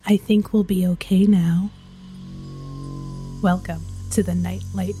I think we'll be okay now. Welcome to the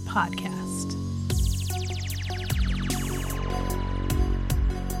Nightlight Podcast.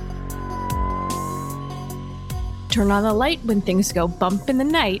 Turn on the light when things go bump in the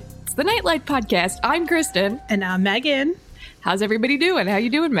night. It's the Nightlight Podcast. I'm Kristen. And I'm Megan. How's everybody doing? How you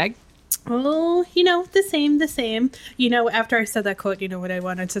doing, Meg? Oh, the same. After I said that quote, you know what I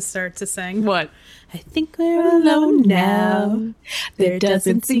wanted to start to sing? What? I think we're alone now. There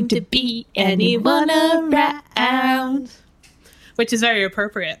doesn't seem to be anyone around. Which is very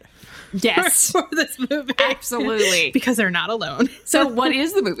appropriate. Yes. For this movie. Absolutely. Because they're not alone. So what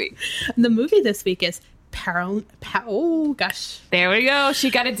is the movie? The movie this week is oh, gosh. There we go. She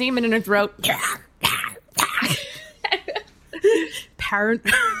got a demon in her throat.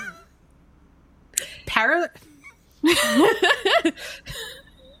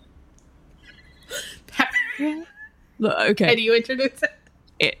 Okay. Can you introduce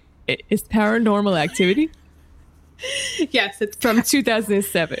it? It's Paranormal Activity. Yes, it's from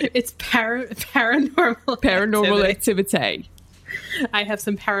 2007. It's paranormal activity. I have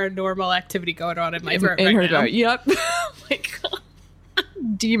some paranormal activity going on in my throat right now. Throat. Yep. Oh my god.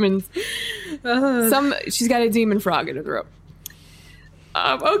 Demons. She's got a demon frog in her throat.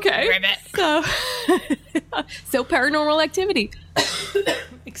 Okay. Ribbit. So Paranormal Activity.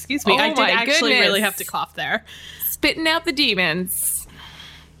 Excuse me. I did actually really have to cough there. Spitting out the demons.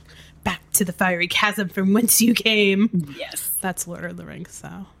 Back to the fiery chasm from whence you came. Yes. That's Lord of the Rings,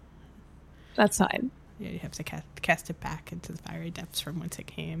 so. That's fine. Yeah, you have to cast it back into the fiery depths from whence it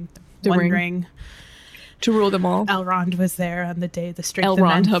came. The One ring. ring. To rule them all. Elrond was there on the day the strength of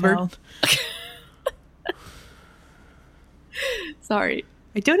Elrond men Hubbard. fell. Sorry.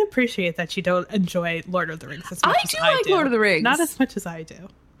 I don't appreciate that you don't enjoy Lord of the Rings as much as I do. I like Lord of the Rings. Not as much as I do.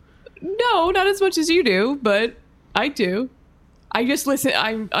 No, not as much as you do, but I do. I just listen.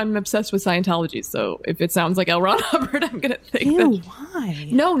 I'm obsessed with Scientology, so if it sounds like L. Ron Hubbard, I'm gonna think that. Why?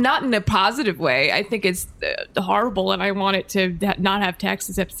 No, not in a positive way. I think it's horrible, and I want it to not have tax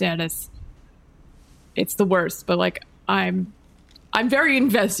exempt status. It's the worst, but I'm very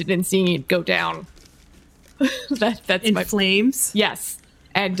invested in seeing it go down. That's in flames. Yes,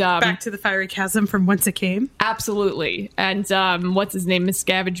 and back to the fiery chasm from whence it came. Absolutely, and what's his name?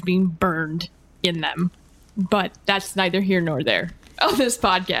 Miscavige being burned in them. But that's neither here nor there on this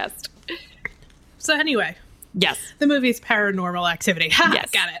podcast. So anyway. Yes. The movie's Paranormal Activity. Ha!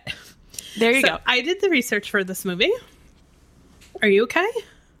 Yes. Got it. There you go. I did the research for this movie. Are you okay?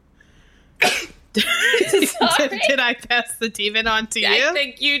 Did I pass the demon on to you? I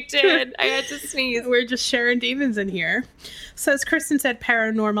think you did. I had to sneeze. We're just sharing demons in here. So as Kristen said,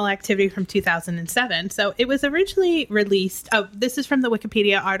 Paranormal Activity from 2007. So it was originally released. Oh, this is from the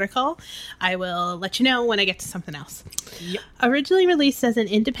Wikipedia article. I will let you know when I get to something else. Yep. Originally released as an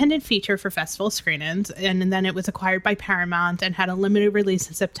independent feature for festival screenings, and then it was acquired by Paramount and had a limited release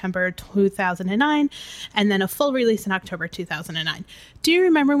in September 2009, and then a full release in October 2009. Do you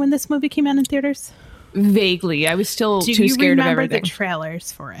remember when this movie came out in theaters? Vaguely. I was still too scared of everything. Do you remember the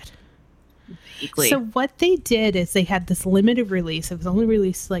trailers for it? Vaguely. So what they did is they had this limited release. It was only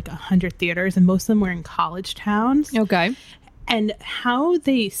released 100 theaters, and most of them were in college towns. Okay. And how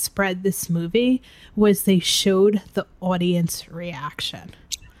they spread this movie was they showed the audience reaction.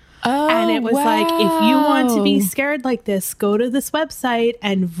 Oh, and it was if you want to be scared like this, go to this website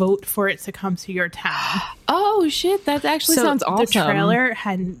and vote for it to come to your town. Oh shit, that actually sounds awesome.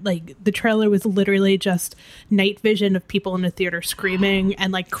 The trailer was literally just night vision of people in the theater screaming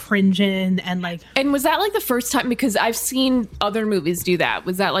and cringing and And was that the first time? Because I've seen other movies do that.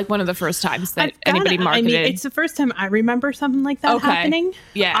 Was that one of the first times that anybody marketed? I mean, it's the first time I remember something like that happening.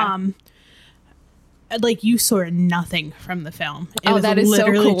 Yeah. You saw nothing from the film. It was that is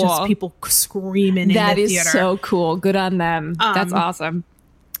literally so cool. Just people screaming in the theater. That is so cool. Good on them. That's awesome.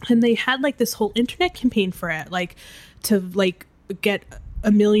 And they had this whole internet campaign for it, to get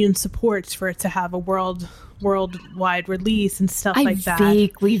 1 million supports for it to have a worldwide release and stuff like that. I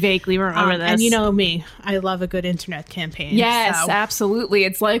vaguely remember this. And you know me, I love a good internet campaign. Yes, absolutely.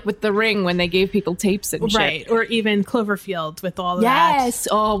 It's like with The Ring when they gave people tapes and shit. Right, or even Cloverfield with all of that. Yes,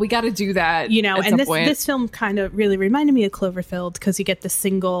 oh, we got to do that. And this film kind of really reminded me of Cloverfield because you get the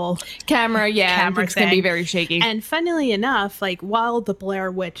single camera, it's going to be very shaky. And funnily enough, while the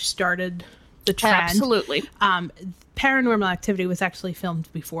Blair Witch started the trend, absolutely, Paranormal Activity was actually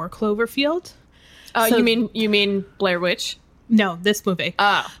filmed before Cloverfield. So, you mean Blair Witch? No, this movie.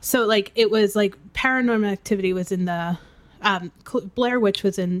 Oh. So it was Paranormal Activity was in the Blair Witch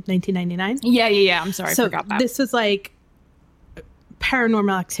was in 1999. Yeah. I'm sorry, I so forgot that. This was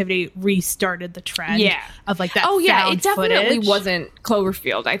Paranormal Activity restarted the trend of like that. Oh yeah, it definitely footage. wasn't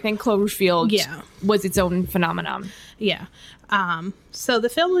Cloverfield. I think Cloverfield was its own phenomenon. Yeah. So the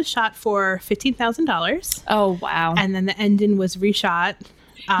film was shot for $15,000. Oh wow! And then the ending was reshot.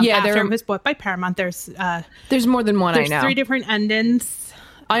 After it was bought by Paramount. There's more than one. I know. There's 3 different endings.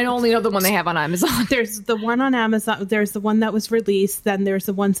 I only know the one they have on Amazon. There's the one on Amazon. There's the one that was released. Then there's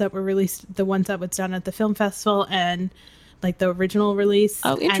the ones that were released. The ones that was done at the film festival and like the original release.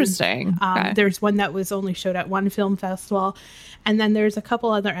 Oh, interesting. And, there's one that was only showed at one film festival, and then there's a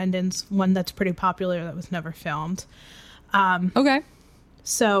couple other endings. One that's pretty popular that was never filmed. Okay.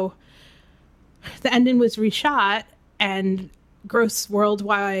 So the ending was reshot, and gross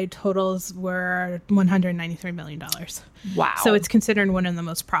worldwide totals were $193 million. Wow. So it's considered one of the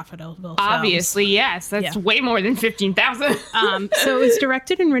most profitable films. Obviously, yes. That's way more than 15,000. So it was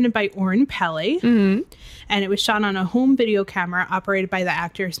directed and written by Oren Peli. Mm-hmm. And it was shot on a home video camera operated by the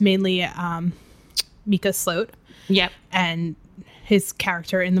actors, mainly Mika Sloat. Yep. And his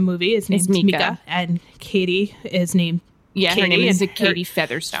character in the movie is named Mika. And Katie is named Katie. Her name is Katie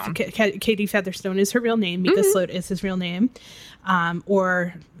Featherstone. Katie Featherstone is her real name. Mika Sloat is his real name. And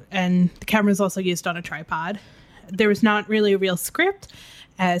the camera is also used on a tripod. There was not really a real script,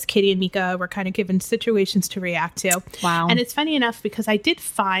 as Katie and Mika were kind of given situations to react to. Wow. And it's funny enough because I did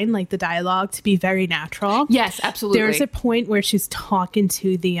find like the dialogue to be very natural. Yes, absolutely. There's a point where she's talking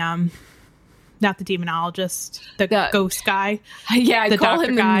to the not the demonologist, the ghost guy. Yeah, I call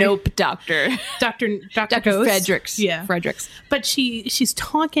him guy. the Nope Doctor. Dr. Dr. Fredericks. Yeah. Fredericks. But she's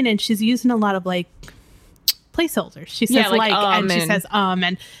talking and she's using a lot of like placeholders. She says and she says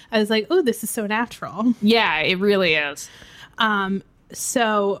and I was like, oh, this is so natural. Yeah, it really is.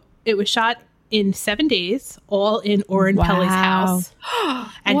 So it was shot in 7 days, all in Oren Peli's house.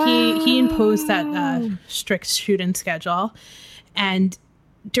 And he imposed that strict shooting schedule. And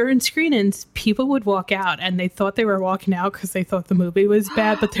during screenings, people would walk out and they thought they were walking out because they thought the movie was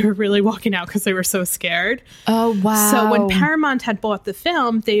bad, but they were really walking out because they were so scared. Oh, wow. So when Paramount had bought the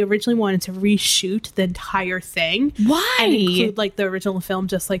film, they originally wanted to reshoot the entire thing. Why? And include like the original film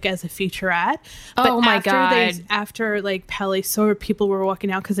just like as a featurette. Oh, my God. After like Peli saw people were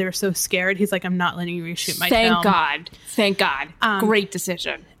walking out because they were so scared, he's like, I'm not letting you reshoot my film. Thank God. Great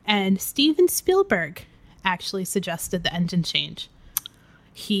decision. And Steven Spielberg actually suggested the engine change.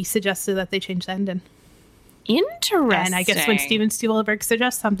 He suggested that they change the ending. Interesting. And I guess when Steven Spielberg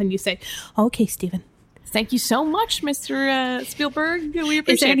suggests something, you say, okay, Steven. Thank you so much, Mr. Spielberg. We appreciate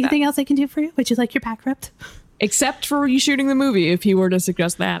Is there anything else I can do for you? Would you like your back rubbed? Except for reshooting the movie, if he were to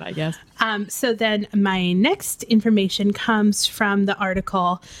suggest that, I guess. So then my next information comes from the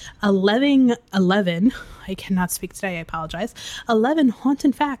article 11, I cannot speak today, I apologize, 11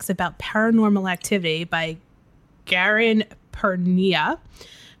 Haunting Facts About Paranormal Activity by Garen Pernia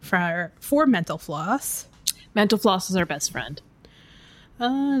for Mental Floss. Mental Floss is our best friend.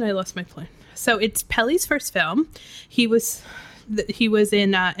 And I lost my point. So it's Peli's first film. He was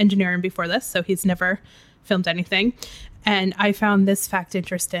in engineering before this, so he's never filmed anything. And I found this fact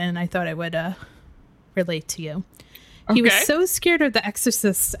interesting, and I thought I would relate to you. Okay. He was so scared of The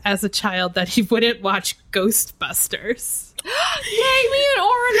Exorcist as a child that he wouldn't watch Ghostbusters. Yay, me and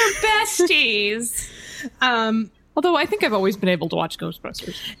Oren are besties. Although I think I've always been able to watch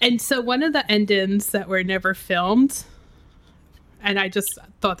Ghostbusters. And so one of the endings that were never filmed, and I just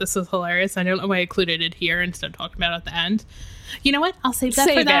thought this was hilarious. I don't know why I included it here instead of talking about it at the end. You know what? I'll save that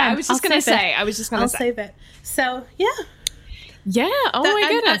for that. I was just going to say. I'll save it. So, yeah. Yeah. Oh, my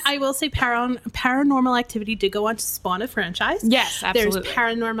goodness. I will say Paranormal Activity did go on to spawn a franchise. Yes, absolutely. There's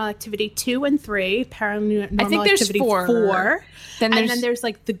Paranormal Activity 2 and 3. I think there's Activity 4. And then there's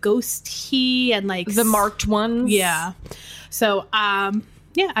like the Ghost Key and like the marked ones. Yeah. So,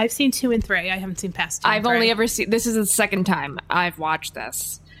 yeah, I've seen 2 and 3. I haven't seen past 2 I've only ever seen, this is the second time I've watched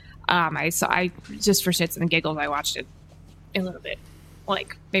this. I just for shits and giggles, I watched it a little bit,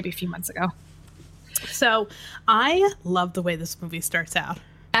 like maybe a few months ago. So I love the way this movie starts out.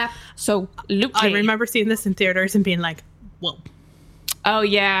 Absolutely. I remember seeing this in theaters and being like, whoa. Oh,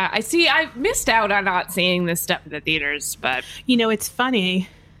 yeah. I missed out on not seeing this stuff in the theaters, but... You know, it's funny.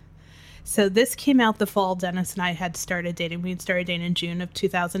 So this came out the fall Dennis and I had started dating. We had started dating in June of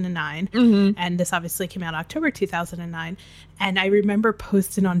 2009. Mm-hmm. And this obviously came out October 2009. And I remember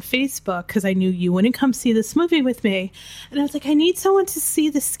posting on Facebook because I knew you wouldn't come see this movie with me. And I was like, I need someone to see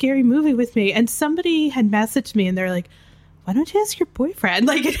this scary movie with me. And somebody had messaged me and they're like, why don't you ask your boyfriend?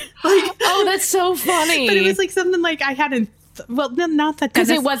 Like, oh, that's so funny. But it was like something like I hadn't. Well, not that because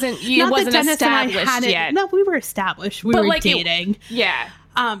it wasn't established yet. No, we were established. We were dating. Yeah.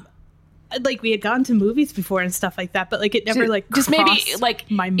 like we had gone to movies before and stuff like that, but like it never like just maybe like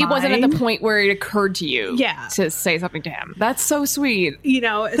my mind. It wasn't at the point where it occurred to you Yeah. to say something to him. That's so sweet. You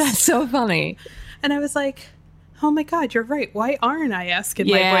know, That's so funny. and I was like, oh my God, you're right. Why aren't I asking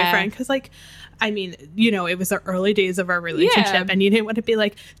my boyfriend? Because like, I mean, you know, it was the early days of our relationship and you didn't want to be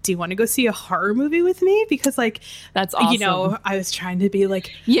like, do you want to go see a horror movie with me? Because like, that's awesome. You know, I was trying to be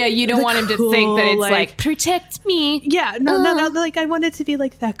like, yeah, you don't want him to think that it's like protect me. Yeah, no. Like I wanted to be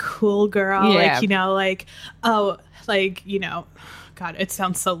like that cool girl. Yeah. Like, you know, like, oh, like, you know, God, it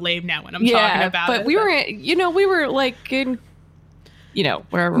sounds so lame now when I'm talking about it. But we were like in, you know,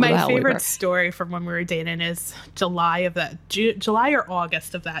 wherever the my hell favorite we were. story from when we were dating is July or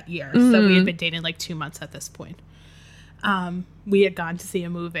August of that year. So we had been dating like 2 months at this point. We had gone to see a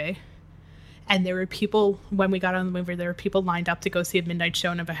movie, and there were people when we got on the movie. There were people lined up to go see a midnight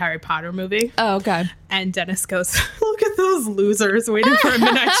showing of a Harry Potter movie. Oh, okay. And Dennis goes, "Look at those losers waiting for a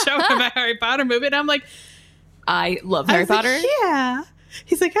midnight showing of a Harry Potter movie." And I'm like, I love Harry Potter. Like, yeah.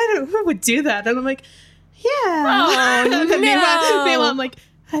 He's like, who would do that? And I'm like, yeah. Oh, no. Meanwhile, I'm like,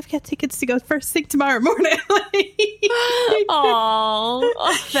 I've got tickets to go first thing tomorrow morning. Oh,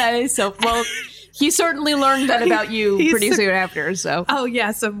 that is so well. He certainly learned that about you pretty soon after. So, oh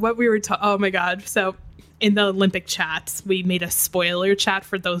yeah. So what we were oh my God. So in the Olympic chats, we made a spoiler chat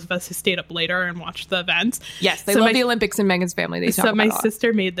for those of us who stayed up later and watched the events. Yes, they love the Olympics in Megan's family. They talk so my about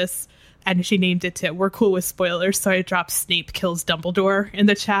sister made this. And she named it to "We're cool with spoilers," so I dropped "Snape kills Dumbledore" in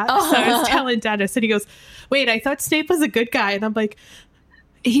the chat. So I was telling Dennis, and he goes, "Wait, I thought Snape was a good guy," and I'm like,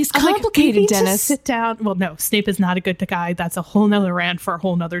 "He's complicated, Dennis. Just sit down." Well, no, Snape is not a good guy. That's a whole nother rant for a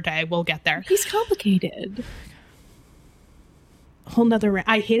whole nother day. We'll get there. He's complicated. Whole nother rant.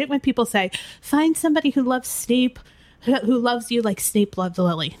 I hate it when people say, "Find somebody who loves Snape." Who loves you like Snape loved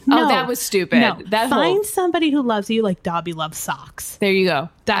Lily. No, that was stupid. No, find somebody who loves you like Dobby loves socks. There you go.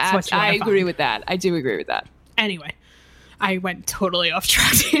 That's what you want to find. I agree with that. I do agree with that. Anyway, I went totally off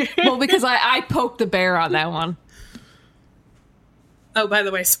track here. Well, because I poked the bear on that one. Oh, by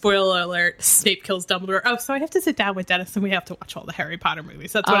the way, spoiler alert, Snape kills Dumbledore. Oh, so I have to sit down with Dennis and we have to watch all the Harry Potter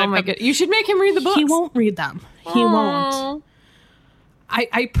movies. That's what my God. You should make him read the books. He won't read them. He won't.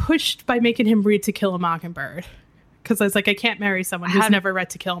 I pushed by making him read To Kill a Mockingbird. Because I was like, I can't marry someone who's never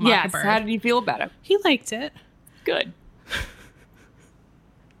read To Kill a Mockingbird. Yes, how did you feel about it? He liked it. Good.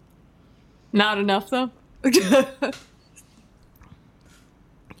 Not enough, though?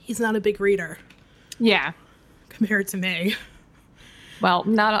 He's not a big reader. Yeah. Compared to me. Well,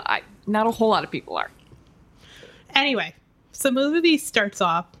 not a whole lot of people are. Anyway, so the movie starts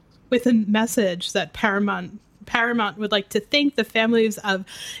off with a message that Paramount would like to thank the families of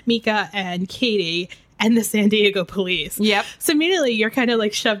Mika and Katie and the San Diego police. Yep. So immediately you're kind of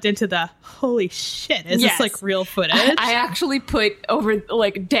like shoved into the holy shit. Is this like real footage? I actually put over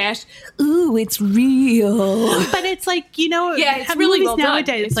like dash. Ooh, it's real. But it's like, you know, it's really well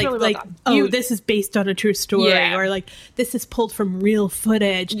nowadays. It's like really well oh, this is based on a true story, Yeah. or like this is pulled from real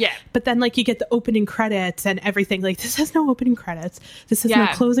footage. Yeah. But then like you get the opening credits and everything. Like this has no opening credits. This has no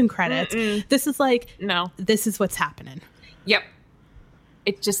closing credits. This is like this is what's happening. Yep.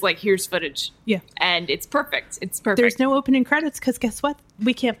 It's just like, here's footage. Yeah. And it's perfect. It's perfect. There's no opening credits because guess what?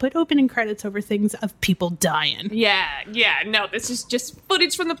 We can't put opening credits over things of people dying. Yeah. No, this is just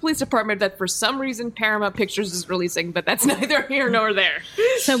footage from the police department that for some reason Paramount Pictures is releasing, but that's neither here nor there.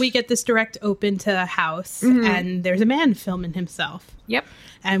 So we get this direct open to a house, and there's a man filming himself. Yep.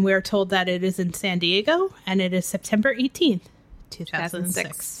 And we're told that it is in San Diego, and it is September 18th,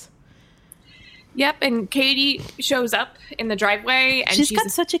 2006. Yep, and Katie shows up in the driveway, and she's got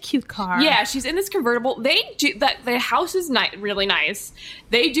such a cute car. Yeah, she's in this convertible. They do that. The house is really nice.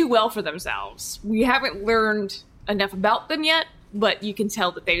 They do well for themselves. We haven't learned enough about them yet, but you can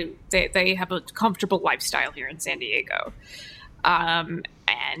tell that they have a comfortable lifestyle here in San Diego. And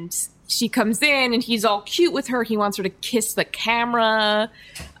she comes in, and he's all cute with her. He wants her to kiss the camera.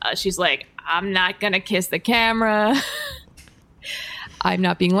 She's like, "I'm not gonna kiss the camera." I'm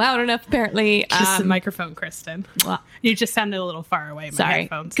not being loud enough, apparently. Kiss the microphone, Kristen. Well, you just sounded a little far away. Sorry.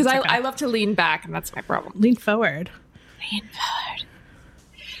 Because I love to lean back, and that's my problem. Lean forward.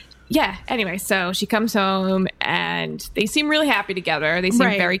 Yeah, anyway, so she comes home, and they seem really happy together. They seem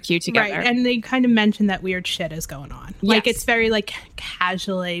very cute together. Right, and they kind of mention that weird shit is going on. Yes. Like, it's very, like,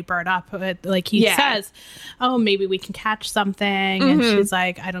 casually brought up. Like, he says, oh, maybe we can catch something. And she's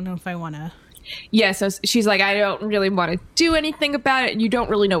like, I don't know if I want to. Yeah, so she's like, I don't really want to do anything about it. You don't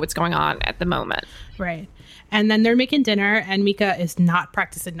really know what's going on at the moment. Right. And then they're making dinner, and Mika is not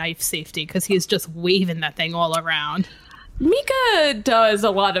practicing knife safety because he's just waving that thing all around. Mika does a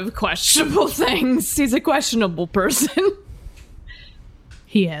lot of questionable things. He's a questionable person.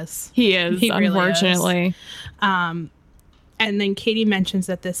 He is. He is, He really unfortunately. is. And then Katie mentions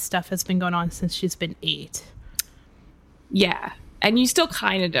that this stuff has been going on since she's been 8. Yeah. And you still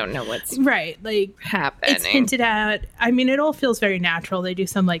kind of don't know what's right. Like, happening. it's hinted at. I mean, it all feels very natural. They do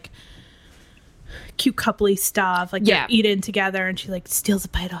some, like, cute coupley stuff. Like, they're eating together, and she, like, steals a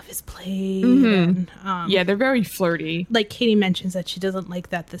bite off his plate. And, yeah, they're very flirty. Like, Katie mentions that she doesn't like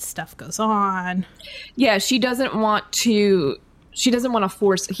that this stuff goes on. Yeah, she doesn't want to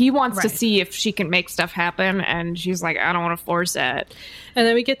force. He wants to see if she can make stuff happen, and she's like, I don't want to force it. And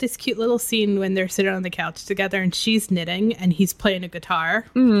then we get this cute little scene when they're sitting on the couch together, and she's knitting, and he's playing a guitar.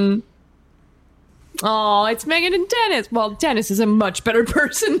 Mm-hmm. Oh, it's Megan and Dennis. Well, Dennis is a much better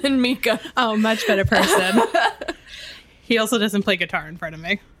person than Mika. Oh, much better person. He also doesn't play guitar in front of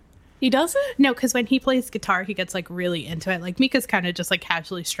me. He doesn't? No, because when he plays guitar, he gets, like, really into it. Like, Mika's kind of just, like,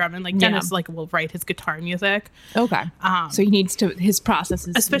 casually strumming. Like, Dennis, like, will write his guitar music. Okay. So he needs to, his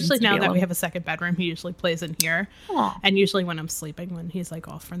processes. Especially now that we have a second bedroom, he usually plays in here. Aww. And usually when I'm sleeping, when he's, like,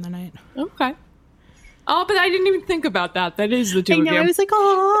 off for the night. Okay. Oh, but I didn't even think about that. That is the two of you. I was like,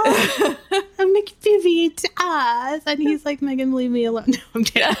 oh, I'm making Vivi to us. And he's like, Megan, leave me alone. No, I'm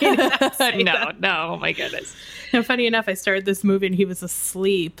kidding. No, oh my goodness. Now, funny enough, I started this movie and he was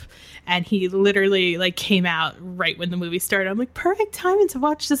asleep. And he literally, like, came out right when the movie started. I'm like, perfect timing to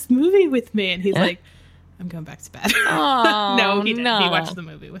watch this movie with me. And he's like, I'm going back to bed. Oh, no, he didn't. He watched the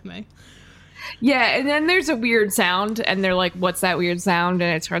movie with me. Yeah, and then there's a weird sound, and they're like, what's that weird sound?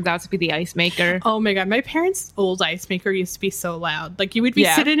 And it turns out to be the ice maker. Oh my god, my parents' old ice maker used to be so loud. Like, you would be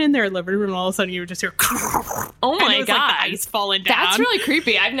sitting in their living room, and all of a sudden you would just hear, oh my and it was god, like the ice falling down. That's really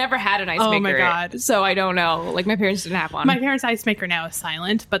creepy. I've never had an ice maker. Oh my god. So I don't know. Like, my parents didn't have one. My parents' ice maker now is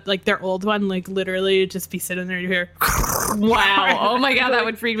silent, but, like, their old one, like, literally just be sitting there and you hear, wow. Oh my god, that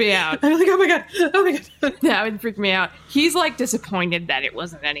would freak me out. I'm like, oh my god. That would freak me out. He's, like, disappointed that it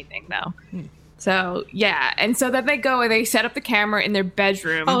wasn't anything, though. So, yeah. And so then they go and they set up the camera in their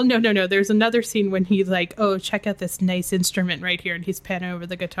bedroom. Oh, no. There's another scene when he's like, oh, check out this nice instrument right here. And he's panning over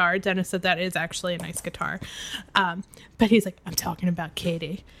the guitar. Dennis said that is actually a nice guitar. But he's like, I'm talking about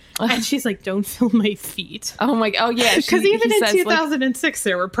Katie. And she's like, don't feel my feet. Oh, my. Oh, yeah. Because even in 2006,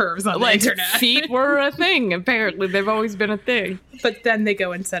 there were pervs on the internet. Feet were a thing, apparently. They've always been a thing. But then they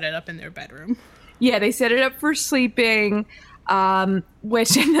go and set it up in their bedroom. Yeah, they set it up for sleeping.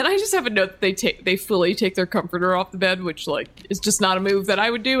 Which, and then I just have a note that they fully take their comforter off the bed, which, like, is just not a move that I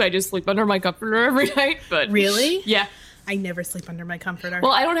would do. I just sleep under my comforter every night. But really? Yeah. I never sleep under my comforter.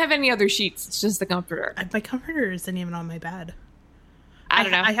 Well, I don't have any other sheets. It's just the comforter. My comforter isn't even on my bed. I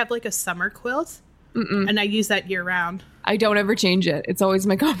don't know. I have, like, a summer quilt, and I use that year round. I don't ever change it. It's always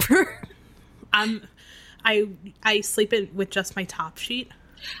my comforter. I sleep in with just my top sheet.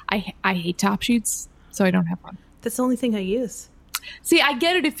 I hate top sheets, so I don't have one. That's the only thing I use. See, I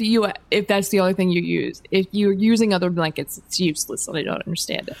get it if that's the only thing you use. If you're using other blankets, it's useless, and I don't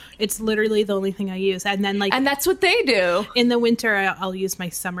understand it. It's literally the only thing I use. And then, like, and that's what they do. In the winter, I'll use my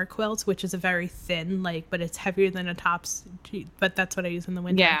summer quilt, which is a very thin, like, but it's heavier than a top sheet. But that's what I use in the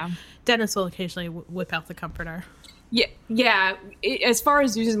winter. Yeah. Dennis will occasionally whip out the comforter. Yeah. As far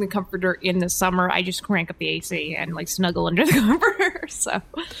as using the comforter in the summer, I just crank up the AC and, like, snuggle under the comforter. So,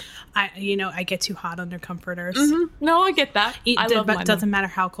 I get too hot under comforters. Mm-hmm. No, I get that. But it doesn't matter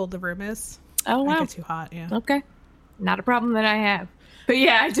how cold the room is. Oh, wow. I get too hot, yeah. Okay. Not a problem that I have. But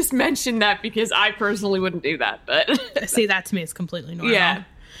yeah, I just mentioned that because I personally wouldn't do that. But see, that to me is completely normal. Yeah.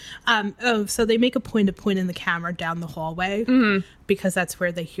 So they make a point of pointing the camera down the hallway because that's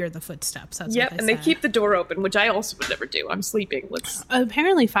where they hear the footsteps. That's what they keep the door open, which I also would never do. I'm sleeping.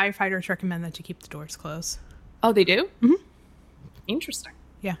 Apparently, firefighters recommend that you keep the doors closed. Oh, they do? Mm-hmm. Interesting.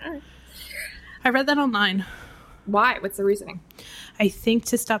 Yeah. All right. I read that online. Why? What's the reasoning? I think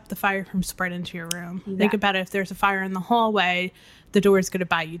to stop the fire from spreading into your room. Yeah. Think about it. If there's a fire in the hallway, the door is going to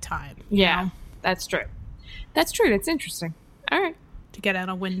buy you time. Yeah, that's true. That's interesting. All right. To get out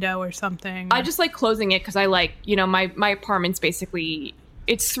a window or something. I just like closing it because I like, my apartment's basically,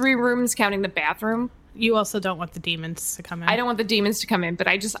 it's 3 rooms counting the bathroom. You also don't want the demons to come in. I don't want the demons to come in, but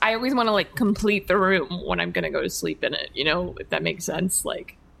I always want to, like, complete the room when I'm going to go to sleep in it, if that makes sense.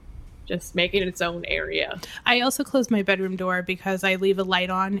 Like, just make it its own area. I also close my bedroom door because I leave a light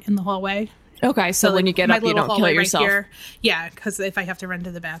on in the hallway. Okay, so when you get up, you don't kill yourself. Right, yeah, because if I have to run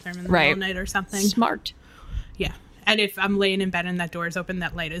to the bathroom in the middle of the night or something. Smart. Yeah. And if I'm laying in bed and that door is open,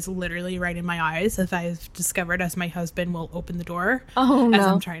 that light is literally right in my eyes, as I've discovered, as my husband will open the door as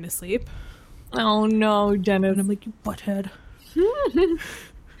I'm trying to sleep. Oh, no, Dennis. And I'm like, you butthead.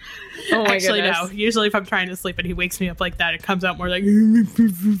 Oh my Actually, goodness. no. Usually if I'm trying to sleep and he wakes me up like that, it comes out more like... and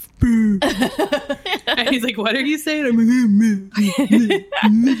he's like, what are you saying? I'm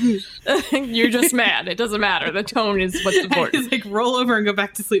like... You're just mad. It doesn't matter. The tone is what's important. He's like, roll over and go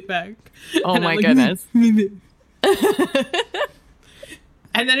back to sleep back. Oh And my I'm like, goodness.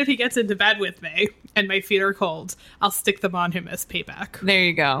 And then if he gets into bed with me and my feet are cold, I'll stick them on him as payback. There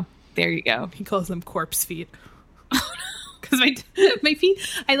you go. There you go. He calls them corpse feet. Because my feet,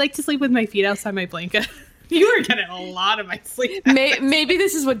 I like to sleep with my feet outside my blanket. You were getting a lot of my sleep. Maybe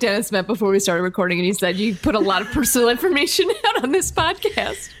this is what Dennis meant before we started recording, and he said you put a lot of personal information out on this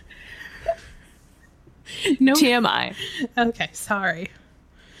podcast. No TMI. Okay, sorry.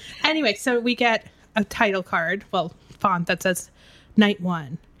 Anyway, so we get a title card, font that says Night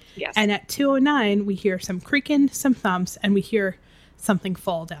 1. Yes. And at 2:09, we hear some creaking, some thumps, and we hear something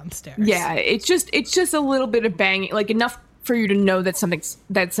fall downstairs. Yeah, it's just a little bit of banging, like enough for you to know that something's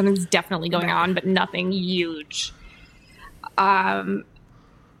definitely going on, but nothing huge. And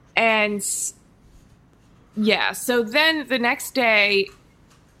yeah, so then the next day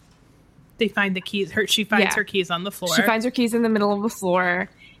they find the keys. She finds her keys on the floor. She finds her keys in the middle of the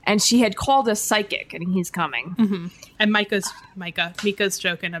floor, and she had called a psychic, and he's coming. Mm-hmm. And Mika's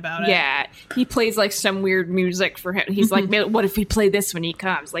joking about it. Yeah, he plays like some weird music for him. He's like, what if we play this when he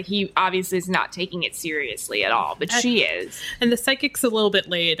comes? Like, he obviously is not taking it seriously at all, but she is. And the psychic's a little bit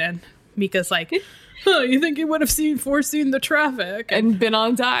late, and Mika's like, oh, you think he would have foreseen the traffic? And been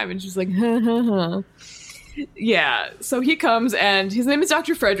on time. And she's like, ha. Yeah, so he comes, and his name is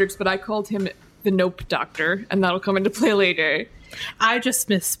Dr. Fredericks, but I called him the Nope Doctor, and that'll come into play later. I just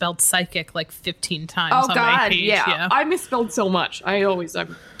misspelled psychic like 15 times on my page. Yeah. I misspelled so much.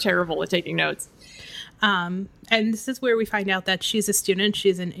 I'm terrible at taking notes. And this is where we find out that she's a student.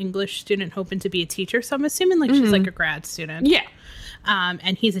 She's an English student hoping to be a teacher. So I'm assuming like she's like a grad student. Yeah.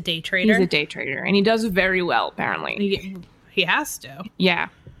 And he's a day trader. He's a day trader, and he does very well, apparently. He has to. Yeah,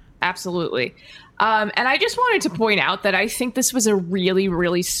 absolutely. And I just wanted to point out that I think this was a really,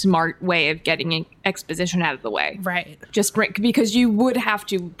 really smart way of getting exposition out of the way. Right. Because you would have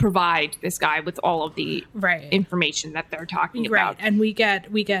to provide this guy with all of the information that they're talking about. Right. And we get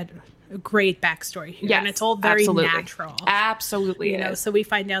a great backstory here. Yes, and it's all very natural. Absolutely. You know, so we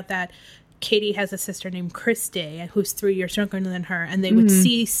find out that Katie has a sister named Christy who's 3 years younger than her, and they would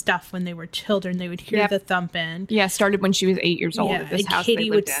see stuff when they were children. They would hear the thumping. Yeah, started when she was 8 years old at this house. Katie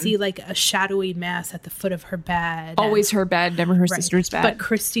would see like a shadowy mass at the foot of her bed. Always her bed, never her sister's bed. But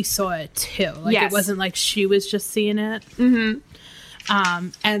Christy saw it too. Like it wasn't like she was just seeing it. And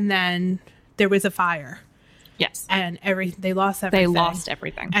then there was a fire. Yes. And they lost everything. They lost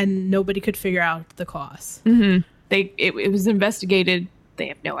everything. And nobody could figure out the cause. It was investigated. They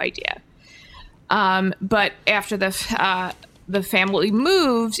have no idea. But after the family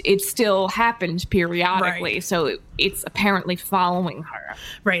moved, it still happened periodically. Right. So it's apparently following her.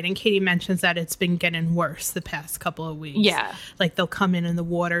 Right. And Katie mentions that it's been getting worse the past couple of weeks. Yeah. Like they'll come in and the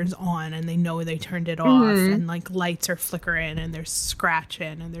water's on and they know they turned it off. And like lights are flickering and there's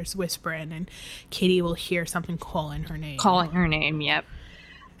scratching and there's whispering. And Katie will hear something calling her name. Yep.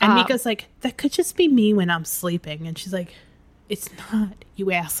 And Mika's like, that could just be me when I'm sleeping. And she's like, it's not,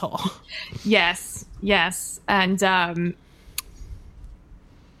 you asshole. Yes. And, and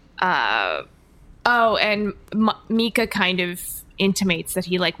Mika kind of intimates that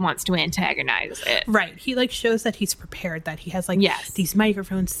he like wants to antagonize it. Right. He like shows that he's prepared, that he has like these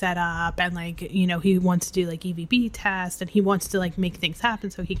microphones set up and like, you know, he wants to do like EVP tests and he wants to like make things happen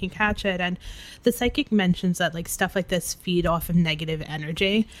so he can catch it. And the psychic mentions that like stuff like this feed off of negative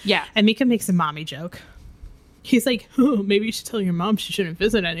energy. Yeah. And Mika makes a mommy joke. He's like, oh, maybe you should tell your mom she shouldn't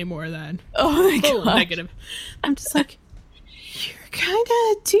visit anymore then. Oh my God. Negative. I'm just like, you're kind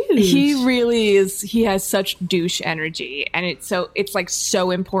of douche. He really is. He has such douche energy. And it's like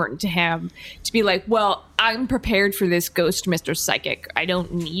so important to him to be like, well, I'm prepared for this ghost, Mr. Psychic. I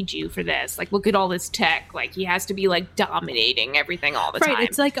don't need you for this. Like, look at all this tech. Like, he has to be like dominating everything all the time. Right.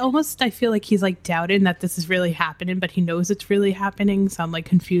 It's like almost, I feel like he's like doubting that this is really happening, but he knows it's really happening. So I'm like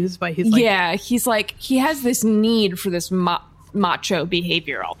confused by his like. Yeah. He's like, he has this need for this macho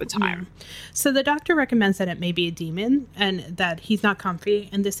behavior all the time. So the doctor recommends that it may be a demon and that he's not comfy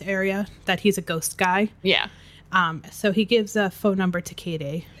in this area, that he's a ghost guy. Yeah. So he gives a phone number to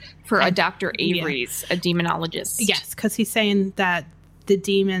Katie. For a Dr. Avery's, a demonologist. Yes, because he's saying that the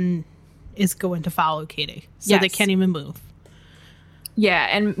demon is going to follow Katie. So they can't even move.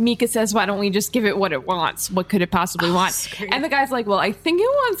 Yeah, and Mika says, why don't we just give it what it wants? What could it possibly want? Scary. And the guy's like, well, I think it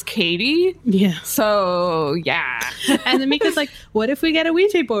wants Katie. Yeah. So, yeah. And then Mika's like, what if we get a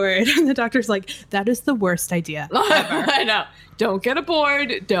Ouija board? And the doctor's like, that is the worst idea ever. I know. Don't get a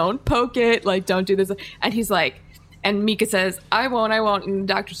board. Don't poke it. Like, don't do this. And he's like, and Mika says, I won't. And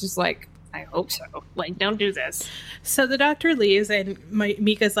the doctor's just like, I hope so. Like, don't do this. So the doctor leaves, and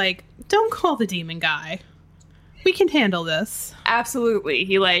Mika's like, don't call the demon guy. We can handle this. Absolutely.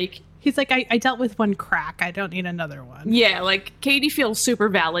 He's like, I dealt with one crack. I don't need another one. Yeah, like, Katie feels super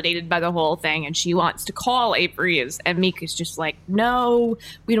validated by the whole thing, and she wants to call Avery, and Mika's just like, no,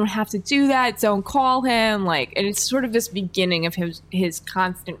 we don't have to do that. Don't call him. Like, and it's sort of this beginning of his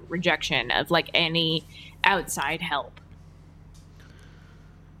constant rejection of, like, any outside help.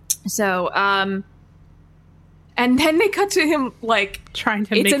 So, and then they cut to him, like, trying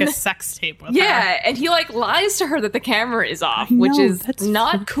to make a sex tape with her. Yeah, and he, like, lies to her that the camera is off, which is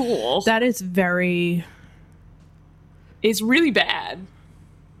not cool. That is very... It's really bad.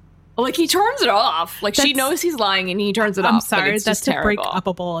 Like, he turns it off. Like, she knows he's lying, and he turns it off. I'm sorry, that's a terrible.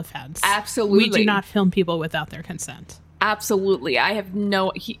 break-upable offense. Absolutely. We do not film people without their consent. Absolutely. I have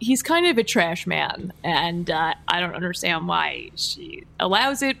no... He's kind of a trash man, and I don't understand why she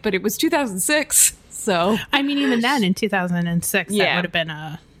allows it, but it was 2006, so... I mean, even then, in 2006, that would have been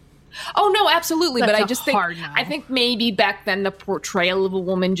a... Oh, no, absolutely, but I just think... hard no. I think maybe back then the portrayal of a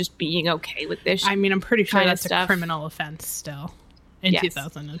woman just being okay with this I mean, I'm pretty sure that's a criminal offense still. In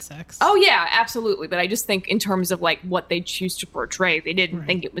 2006. Oh, yeah, absolutely. But I just think in terms of, like, what they choose to portray, they didn't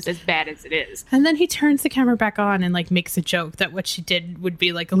think it was as bad as it is. And then he turns the camera back on and, like, makes a joke that what she did would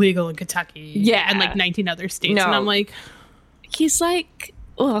be, like, illegal in Kentucky. Yeah. And, like, 19 other states. No. And I'm like... He's like...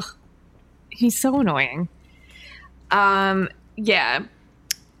 Ugh. He's so annoying. Yeah.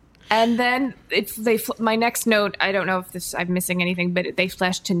 And then my next note, I don't know if I'm missing anything, but they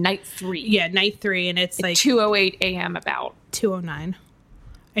flash to night 3. Yeah, night 3, and it's like 2:08 a.m. about 2:09.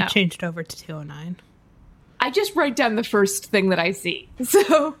 I changed over to 2:09. I just write down the first thing that I see.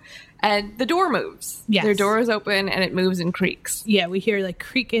 So, and the door moves. Yes. Their door is open and it moves and creaks. Yeah, we hear like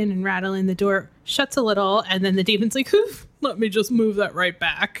creaking and rattling. The door shuts a little, and then the demon's like, let me just move that right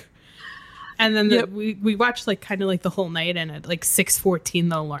back. And then we watch like kind of like the whole night, and at like 6:14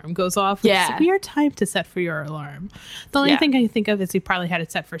 the alarm goes off. Yeah, weird time to set for your alarm. The only thing I think of is he probably had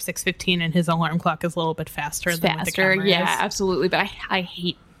it set for 6:15, and his alarm clock is a little bit faster than what the camera is. Absolutely. But I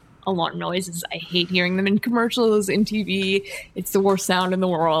hate alarm noises. I hate hearing them in commercials, in TV. It's the worst sound in the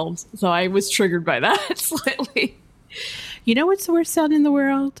world. So I was triggered by that slightly. You know what's the worst sound in the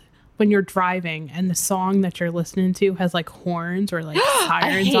world? When you're driving and the song that you're listening to has like horns or like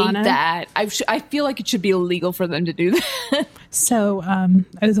sirens on it. I hate that. I feel like it should be illegal for them to do that. So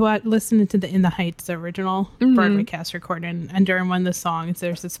I was listening to the In the Heights original Broadway cast recording, and during one of the songs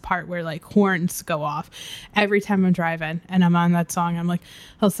there's this part where like horns go off every time I'm driving, and I'm on that song. I'm like,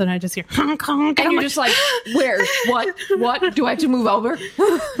 all of a sudden I just hear honk, honk, and you're just like, where? What? Do I have to move over?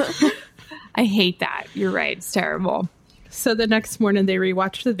 I hate that. You're right. It's terrible. So the next morning they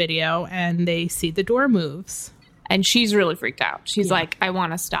rewatch the video and they see the door moves. And she's really freaked out. She's like, I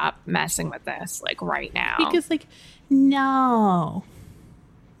want to stop messing with this, like, right now. Because, like, no.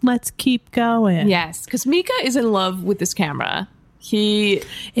 Let's keep going. Yes, because Mika is in love with this camera.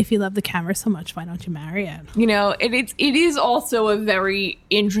 If you love the camera so much, why don't you marry it? You know, it is also a very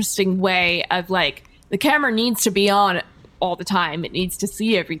interesting way of, like, the camera needs to be on all the time. It needs to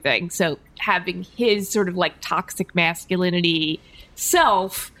see everything. So having his sort of like toxic masculinity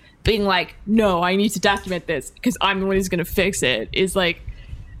self being like, no, I need to document this because I'm the one who's going to fix it, is like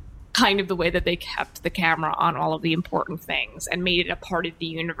kind of the way that they kept the camera on all of the important things and made it a part of the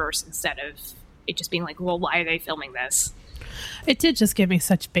universe instead of it just being like, well, why are they filming this? It did just give me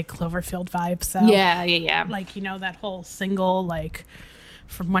such big Cloverfield vibes. So yeah. Like, you know, that whole single, like,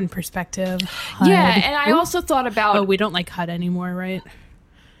 from one perspective. Yeah, and I also thought about... Oh, we don't like HUD anymore, right?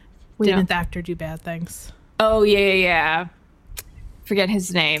 Didn't the actor do bad things? Oh, yeah. Forget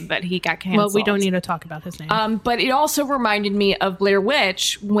his name, but he got canceled. Well, we don't need to talk about his name. But it also reminded me of Blair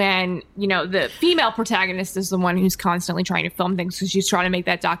Witch when, you know, the female protagonist is the one who's constantly trying to film things because she's trying to make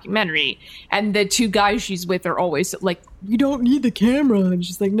that documentary. And the two guys she's with are always like, we don't need the camera. And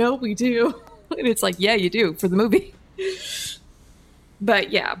she's like, no, we do. And it's like, yeah, you do for the movie.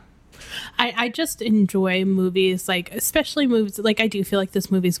 But yeah. I just enjoy movies, like, especially movies, like, I do feel like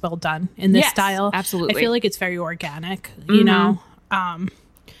this movie's well done in this style. Absolutely. I feel like it's very organic, you know?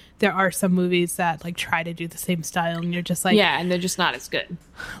 There are some movies that, like, try to do the same style, and you're just like... Yeah, and they're just not as good.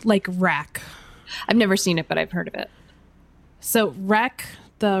 Like Wreck. I've never seen it, but I've heard of it. So Wreck,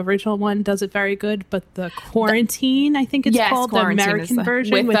 the original one does it very good, but the Quarantine, I think it's called, the American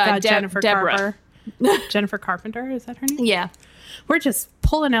version with Jennifer Deborah. Carpenter. Jennifer Carpenter, is that her name? Yeah. We're just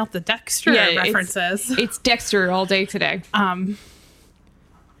pulling out the Dexter references. It's Dexter all day today.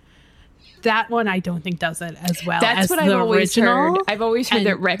 That one I don't think does it as well That's as what the I've always original. heard. I've always heard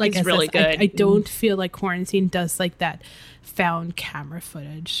that Rec is really good. I don't feel like Quarantine does like that found camera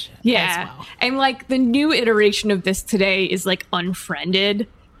footage as well. And like the new iteration of this today is like Unfriended,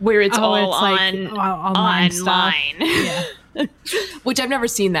 where it's all like online. Yeah. Which I've never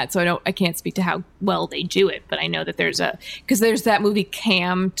seen that, so I can't speak to how well they do it, but I know that there's that movie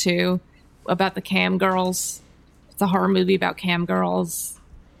Cam too, about the cam girls. It's a horror movie about cam girls.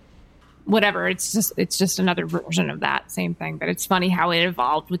 Whatever, it's just another version of that same thing, but it's funny how it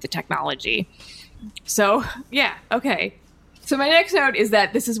evolved with the technology. So yeah, okay. So my next note is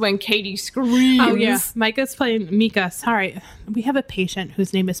that this is when Katie screams. Oh yeah, Micah. Sorry, we have a patient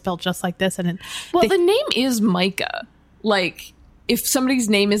whose name is spelled just like this, and the name is Micah. Like if somebody's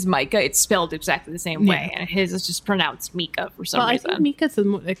name is Micah, it's spelled exactly the same way, and his is just pronounced Mika for some reason. I think Mika's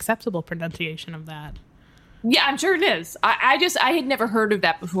the acceptable pronunciation of that. Yeah, I'm sure it is. I had never heard of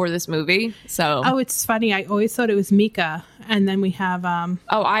that before this movie. So it's funny. I always thought it was Mika, and then we have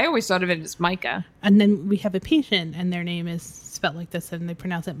I always thought of it as Micah. And then we have a patient, and their name is spelled like this, and they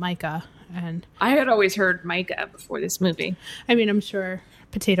pronounce it Micah. And I had always heard Micah before this movie. I mean, I'm sure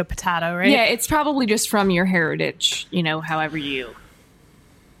potato, right? Yeah, it's probably just from your heritage. Wherever you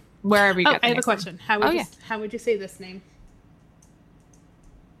get. I have a question. How would you say this name?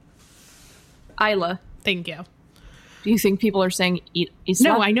 Isla. Thank you. Do you think people are saying Isla?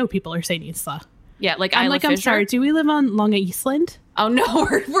 No, I know people are saying Isla. Yeah, like I'm Isla like, Fisher? I'm sorry, do we live on Long Island? Oh no,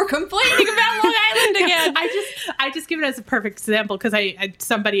 we're complaining about Long Island again. I just give it as a perfect example because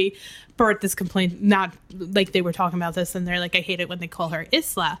somebody brought this complaint, not like they were talking about this, and they're like, I hate it when they call her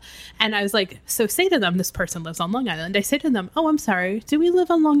Isla. And I was like, so say to them, this person lives on Long Island. I say to them, oh, I'm sorry, do we live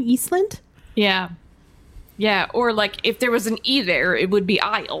on Long Island? Yeah. Yeah, or like if there was an E there, it would be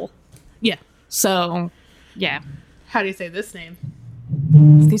Isle. Yeah. So, yeah. How do you say this name?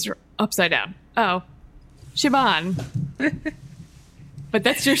 These are upside down. Oh, Siobhan. But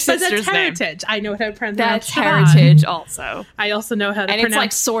that's your sister's name. That's Heritage. I know how to pronounce That's Siobhan. Heritage also. I also know how to pronounce. And it's like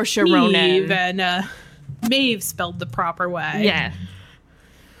Saoirse Ronan. And Maeve spelled the proper way. Yeah.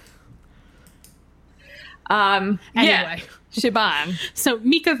 Anyway. Yeah. Siobhan. So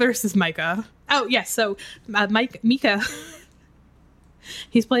Mika versus Micah. Oh, yes. So Mika...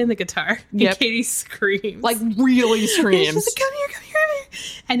 He's playing the guitar. Yep. And Katie screams. Like, really screams. She's like, come here.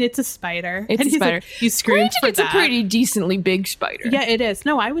 And it's a spider. It's a spider. Like, you screamed for it's that. a pretty decently big spider. Yeah, it is.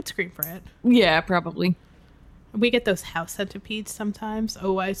 No, I would scream for it. Yeah, probably. We get those house centipedes sometimes.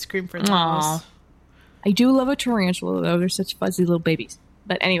 Oh, I scream for those. Aww. I do love a tarantula, though. They're such fuzzy little babies.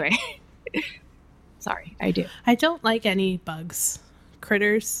 But anyway. Sorry, I do. I don't like any bugs.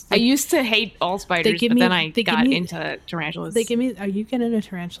 Critters. I used to hate all spiders, but then I got into tarantulas. Are you getting a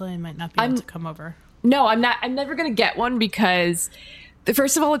tarantula? I might not be able to come over. No, I'm not. I'm never going to get one because,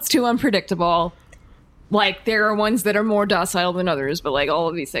 first of all, it's too unpredictable. Like, there are ones that are more docile than others, but like all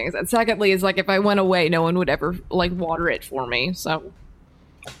of these things. And secondly, is like if I went away, no one would ever like water it for me. So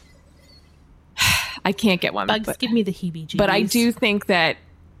I can't get one. Bugs give me the heebie-jeebies. But I do think that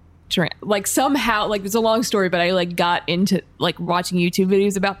like somehow, like it's a long story, but I like got into like watching YouTube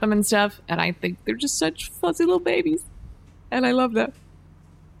videos about them and stuff, and I think they're just such fuzzy little babies, and I love them.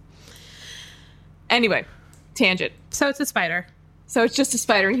 Anyway, tangent. So it's a spider. So it's just a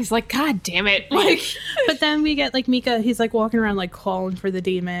spider, and he's like, God damn it! Like, but then we get like Mika. He's like walking around like calling for the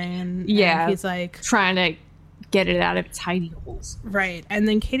demon. Yeah, and he's like trying to get it out of its hidey holes. Right, and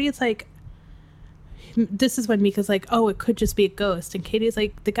then Katie's like. This is when Mika's like, oh, it could just be a ghost. And Katie's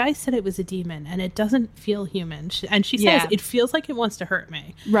like, the guy said it was a demon and it doesn't feel human. And she says, it feels like it wants to hurt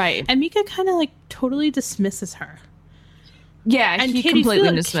me. Right. And Mika kind of like totally dismisses her. Yeah, and he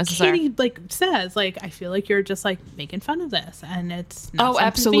completely dismisses her. Katie like says, like, I feel like you're just like making fun of this, and it's not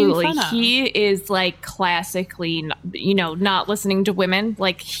absolutely. Being fun of. He is like classically, not listening to women.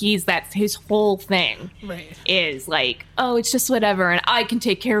 Like that's his whole thing. Right. Is like, oh, it's just whatever, and I can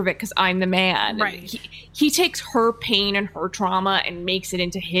take care of it because I'm the man. Right. He takes her pain and her trauma and makes it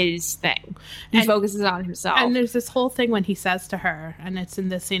into his thing. He focuses on himself. And there's this whole thing when he says to her, and it's in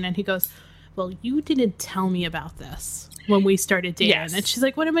this scene, and he goes, well, you didn't tell me about this when we started dating. Yes. And she's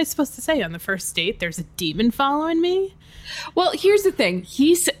like, what am I supposed to say on the first date? There's a demon following me? Well, here's the thing.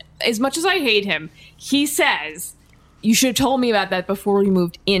 As much as I hate him, he says, you should have told me about that before we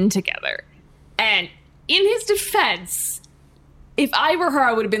moved in together. And in his defense, if I were her,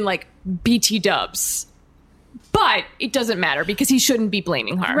 I would have been like, BT dubs. But But it doesn't matter because he shouldn't be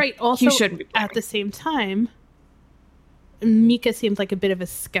blaming her. Right. Also, he shouldn't be blaming. At the same time, Mika seems like a bit of a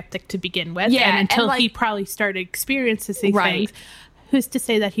skeptic to begin with. Yeah, and until and, he probably started experiencing these Right. things, who's to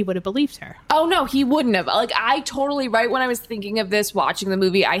say that he would have believed her? Oh, no, he wouldn't have. Like, I totally, right when I was thinking of this, watching the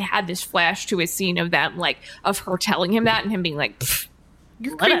movie, I had this flash to a scene of them, like, of her telling him that and him being like,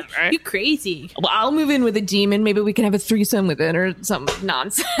 You're whatever. You're crazy. Well, I'll move in with a demon. Maybe we can have a threesome with it or some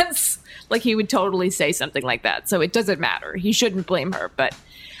nonsense. Like, he would totally say something like that. So it doesn't matter. He shouldn't blame her. But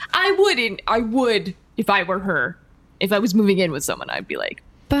I would, if I were her, if I was moving in with someone, I'd be like,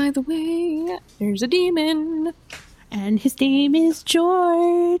 by the way, there's a demon. And his name is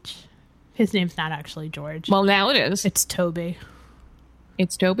George. His name's not actually George. Well, now it is. It's Toby.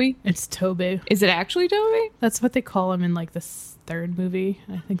 It's Toby? It's Toby. Is it actually Toby? That's what they call him in like this third movie.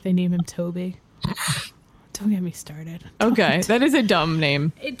 I think they name him Toby. Don't get me started. Okay, that is a dumb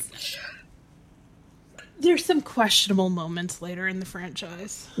name. There's some questionable moments later in the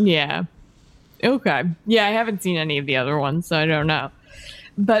franchise. Yeah. Okay. Yeah, I haven't seen any of the other ones, so I don't know.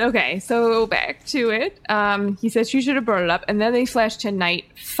 But okay, so back to it. He says she should have brought it up, and then they flash to night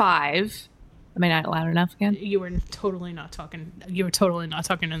 5. Am I not loud enough again? You were totally not talking. You were totally not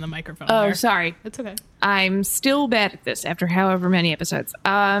talking in the microphone. Oh, there. sorry. It's okay. I'm still bad at this after however many episodes.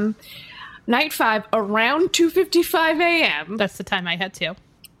 Night 5, around 2:55 a.m. That's the time I had to.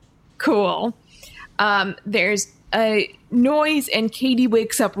 Cool. There's a noise, and Katie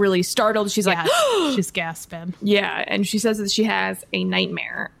wakes up really startled. She's like, she's gasping. Yeah, and she says that she has a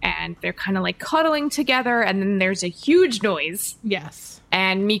nightmare, and they're kind of like cuddling together, and then there's a huge noise. Yes.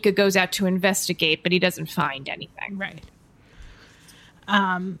 And Mika goes out to investigate, but he doesn't find anything. Right.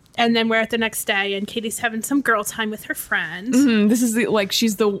 And then we're at the next day, and Katie's having some girl time with her friend. Mm-hmm. This is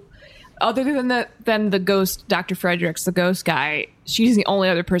she's the other than the ghost, Dr. Fredericks, the ghost guy. She's the only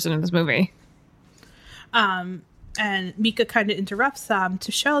other person in this movie. And Mika kind of interrupts them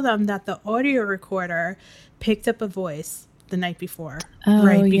to show them that the audio recorder picked up a voice the night before,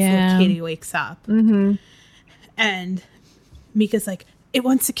 right before Katie wakes up. Mm-hmm. And Mika's like, it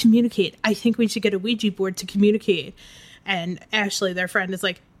wants to communicate. I think we should get a Ouija board to communicate. And Ashley, their friend, is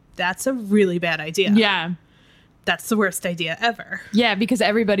like, that's a really bad idea. Yeah. That's the worst idea ever. Yeah, because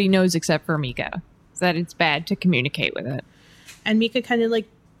everybody knows except for Mika that it's bad to communicate with it. And Mika kind of like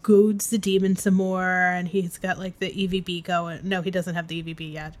goads the demon some more, and he's got like the EVP going. No, he doesn't have the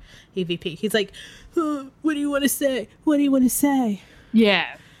EVP yet. EVP. He's like, what do you want to say? What do you want to say?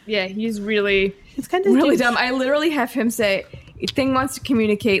 Yeah. Yeah, he's really... It's kind of really dumb. I literally have him say, thing wants to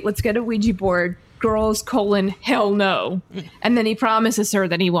communicate, let's get a Ouija board, girls, hell no. And then he promises her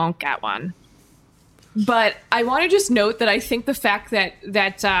that he won't get one. But I want to just note that I think the fact that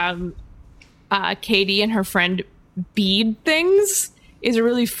Katie and her friend bead things is a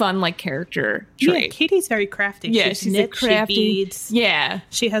really fun, like, character trait. Yeah, Katie's very crafty. Yeah, she's a crafty. She beads. Yeah.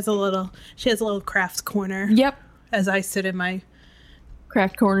 She has a little craft corner. Yep. As I sit in my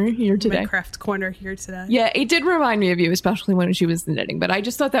craft corner here today. My craft corner here today. Yeah, it did remind me of you, especially when she was knitting. But I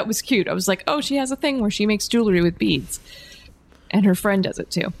just thought that was cute. I was like, oh, she has a thing where she makes jewelry with beads. And her friend does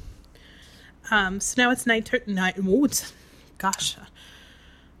it, too. So now it's night. Gosh.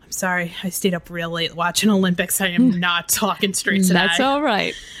 I'm sorry. I stayed up real late watching Olympics. I am not talking straight today. That's all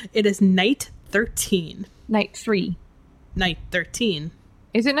right. It is night 13. Night 3. Night 13.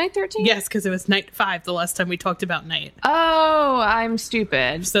 Is it night 13? Yes, because it was night 5 the last time we talked about night. Oh, I'm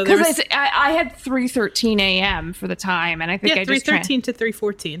stupid. So because I had 3:13 a.m. for the time, and I think I just 3:13 to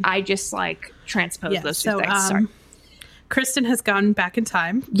 3:14. I just transposed those two things. Sorry. Kristen has gone back in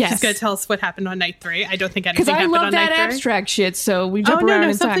time. Yes. She's going to tell us what happened on night 3. I don't think anything happened happened on love night 3. that abstract shit, so we jump around in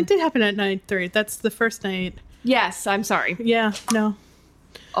time. Something did happen at night 3. That's the first night. Yes, I'm sorry. Yeah, no.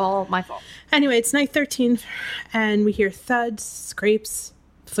 All my fault. Anyway, it's night 13, and we hear thuds, scrapes,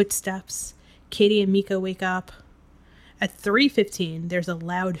 footsteps. Katie and Mika wake up. At 3:15, there's a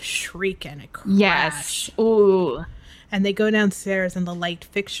loud shriek and a crash. Yes. Ooh. And they go downstairs, and the light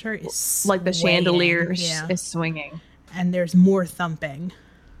fixture is swaying. Like the chandelier is swinging. And there's more thumping.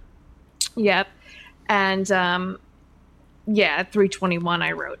 Yep. And, at 3:21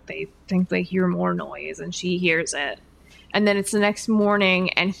 I wrote, they think they hear more noise, and she hears it. And then it's the next morning,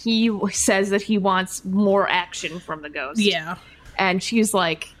 and he says that he wants more action from the ghost. Yeah. And she's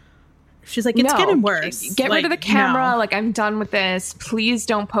like, it's getting worse. Get rid of the camera. No. Like, I'm done with this. Please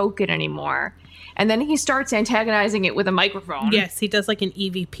don't poke it anymore. And then he starts antagonizing it with a microphone. Yes, he does like an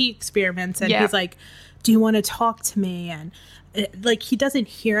EVP experiment, and he's like, do you want to talk to me? And he doesn't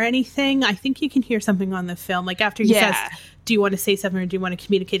hear anything. I think you can hear something on the film. Like after he says, do you want to say something or do you want to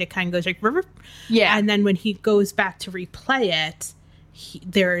communicate? It kind of goes like, rrr. Yeah. And then when he goes back to replay it,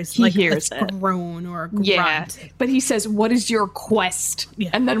 there's He like a hears it. groan or a grunt. Yeah, but he says, "What is your quest?" Yeah.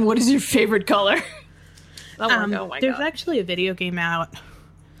 And then, "What is your favorite color?" I'm like, oh my There's god! actually a video game out.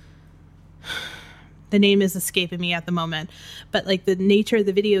 The name is escaping me at the moment, but like the nature of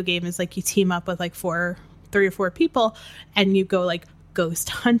the video game is like you team up with like 3 or 4 people, and you go like ghost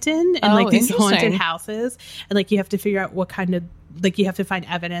hunting and like these haunted houses, and like you have to figure out what kind of, like you have to find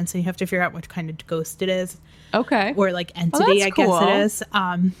evidence and you have to figure out what kind of ghost it is. Okay. Or like entity, that's cool. guess it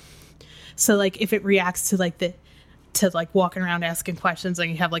is. So like if it reacts to like walking around asking questions, and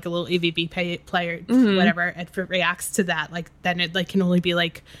you have like a little EVP player, whatever, and if it reacts to that, like then it like can only be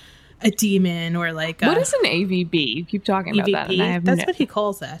like a demon or like what is an AVB? You keep talking about that. And I have That's what he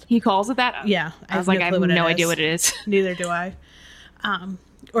calls it. He calls it that? Yeah. I was like, I have no idea what it is. Neither do I.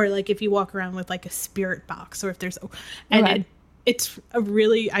 Or like if you walk around with like a spirit box, or if there's, and it's a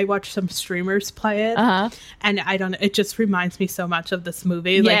really, I watch some streamers play it, and it just reminds me so much of this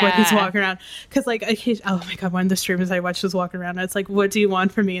movie, like when he's walking around, because like oh my god, one of the streamers I watched was walking around, and it's like, what do you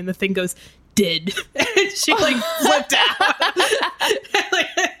want from me? And the thing goes, did. And she like flipped out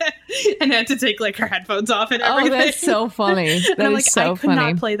and had to take like her headphones off and everything. Oh, that's so funny. That and I'm is like, so I could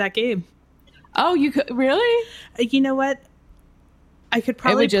not play that game. Oh, you could really? You know what? I could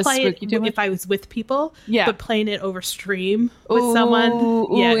probably play it if much? I was with people. Yeah. But playing it over stream with someone,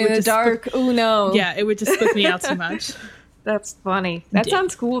 yeah, in the dark. Oh no. Yeah, it would just spook me out too much. That's funny. That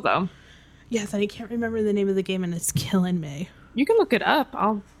sounds cool though. Yes, and I can't remember the name of the game, and it's killing me. You can look it up.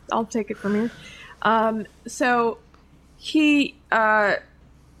 I'll take it from here. So he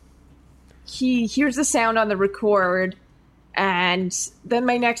hears the sound on the record, and then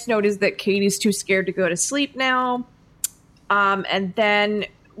my next note is that Katie's too scared to go to sleep now. And then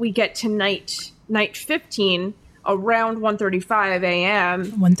we get to night 15 around 1:35 a.m.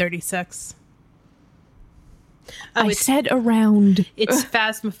 1:36. I said around. It's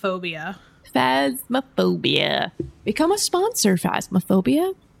Phasmophobia. Phasmophobia. Become a sponsor,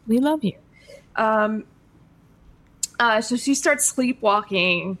 Phasmophobia. We love you. So she starts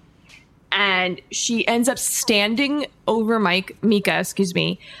sleepwalking, and she ends up standing over Mika,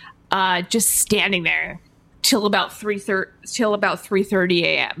 just standing there till about 3:30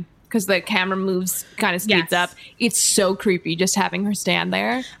 a.m. because the camera moves, kind of speeds up. It's so creepy just having her stand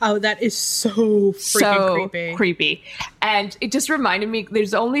there. Oh, that is so freaking creepy. And it just reminded me,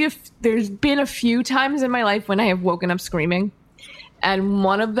 there's been a few times in my life when I have woken up screaming. And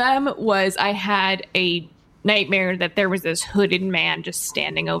one of them was I had a nightmare that there was this hooded man just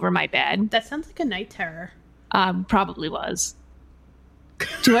standing over my bed. That sounds like a night terror. Probably was.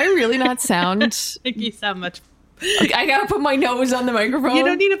 Do I really not sound? I think you sound much. Like, I gotta put my nose on the microphone. You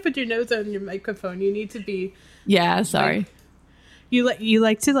don't need to put your nose on your microphone. You need to be. Yeah, sorry. Like, you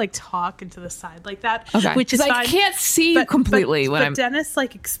like to like talk into the side like that, okay. Which is fine. I can't see you completely when I'm. Dennis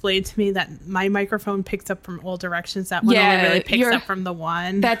like explained to me that my microphone picks up from all directions. That one only really picks up from the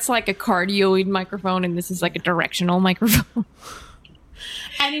one. That's like a cardioid microphone, and this is like a directional microphone.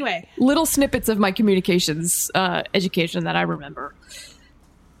 Anyway, little snippets of my communications education that I remember.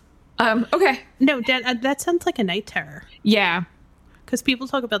 Okay. No, that sounds like a night terror. Yeah. Because people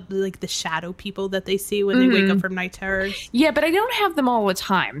talk about like the shadow people that they see when they wake up from night terrors. Yeah, but I don't have them all the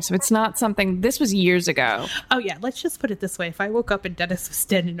time, so it's not something. This was years ago. Oh yeah, let's just put it this way: if I woke up and Dennis was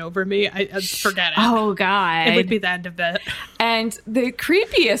standing over me, I'd forget it. Oh god, it would be the end of it. And the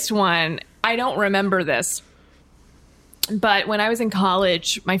creepiest one, I don't remember this, but when I was in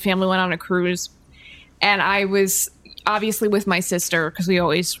college, my family went on a cruise, and I was obviously with my sister because we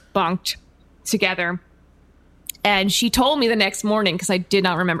always bunked together. And she told me the next morning, because I did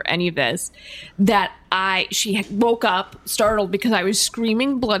not remember any of this, that she woke up startled because I was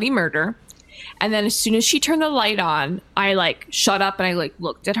screaming bloody murder. And then as soon as she turned the light on, I like shut up and I like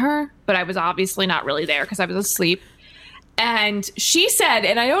looked at her, but I was obviously not really there because I was asleep. And she said,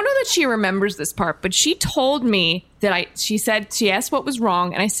 and I don't know that she remembers this part, but she told me that she asked what was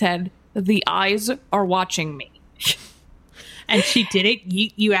wrong. And I said, the eyes are watching me. And she didn't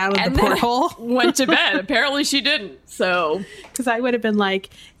yeet you out of the porthole? Went to bed. Apparently she didn't. So, because I would have been like,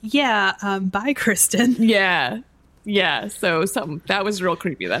 yeah, bye, Kristen. Yeah. So that was real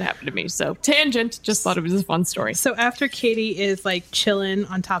creepy that happened to me. So tangent, just thought it was a fun story. So after Katie is like chilling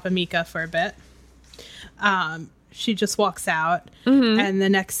on top of Mika for a bit, she just walks out. Mm-hmm. And the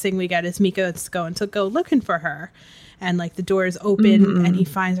next thing we get is Mika's going to go looking for her. And like the door is open and he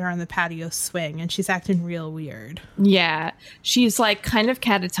finds her on the patio swing and she's acting real weird. Yeah. She's like kind of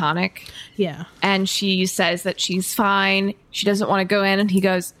catatonic. Yeah. And she says that she's fine. She doesn't want to go in. And he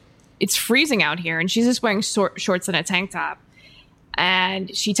goes, it's freezing out here. And she's just wearing shorts and a tank top.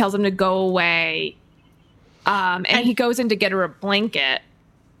 And she tells him to go away. And he goes in to get her a blanket,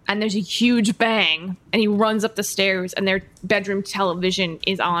 and there's a huge bang, and he runs up the stairs, and their bedroom television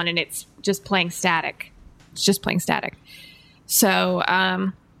is on, and it's just playing static. It's just playing static. So,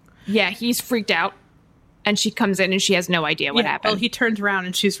 he's freaked out, and she comes in, and she has no idea what happened. Well, he turns around,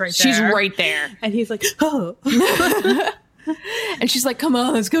 and she's right there. She's right there. And he's like, oh. And she's like, come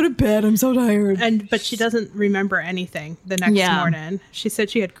on, let's go to bed. I'm so tired. But she doesn't remember anything the next morning. She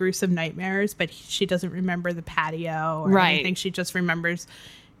said she had gruesome nightmares, but she doesn't remember the patio or anything. She just remembers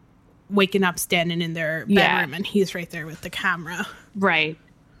waking up, standing in their bedroom, and he's right there with the camera. Right.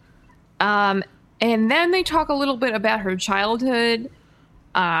 And then they talk a little bit about her childhood.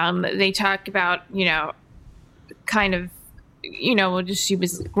 They talk about, kind of, just she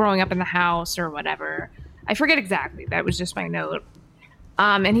was growing up in the house or whatever. I forget exactly. That was just my note.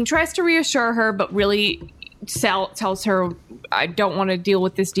 And he tries to reassure her, but really tells her, I don't want to deal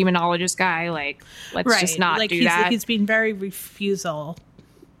with this demonologist guy. Like, let's just not do that. He's being very refusal.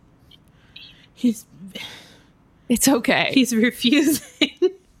 It's okay. He's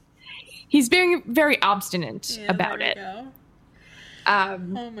refusing. He's being very obstinate about it. Go. Oh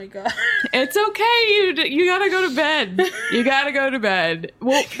my god. It's okay. You gotta go to bed. You gotta go to bed.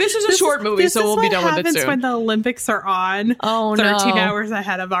 Well, this is a short movie, so we'll be done with it soon. This is when the Olympics are on. Oh, 13 hours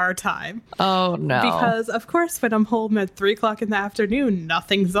ahead of our time. Oh no. Because of course when I'm home at 3:00 in the afternoon,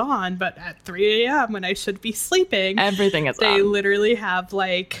 nothing's on. But at 3 a.m. when I should be sleeping, everything is on. They literally have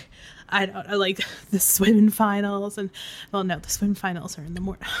I don't know, the swim finals the swim finals are in the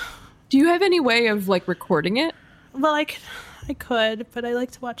morning. Do you have any way of recording it? Well, I could, but I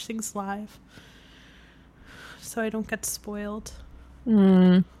like to watch things live, so I don't get spoiled.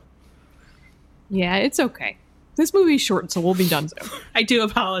 Yeah, it's okay. This movie's short, so we'll be done soon. I do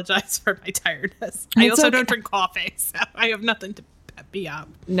apologize for my tiredness. I also don't drink coffee, so I have nothing to pep me up.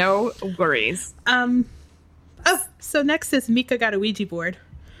 No worries. So next is Mika got a Ouija board.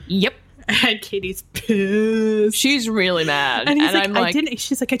 Yep. And Katie's pissed. She's really mad. And he's like,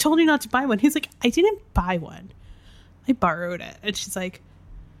 she's like, I told you not to buy one. He's like, I didn't buy one. I borrowed it. And she's like,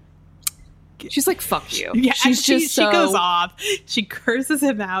 fuck you. Yeah, she goes off. She curses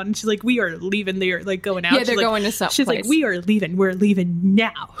him out, and she's like, we are leaving. They're going out. Yeah, they're going to some She's place. like, we are leaving. We're leaving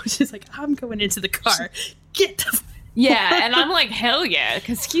now. She's like, I'm going into the car. Get the Yeah, and I'm like, hell yeah,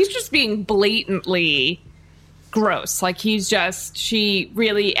 because he's just being blatantly gross. She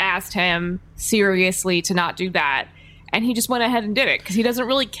really asked him seriously to not do that, and he just went ahead and did it because he doesn't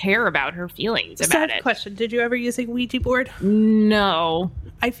really care about her feelings about it. Question: did you ever use a Ouija board? No.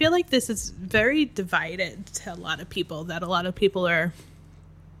 I feel like this is very divided to a lot of people. That a lot of people are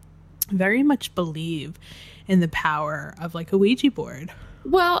very much believe in the power of a Ouija board.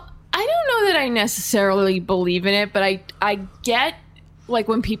 Well, I don't know that I necessarily believe in it, but I get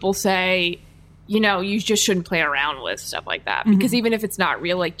when people say, you just shouldn't play around with stuff like that because even if it's not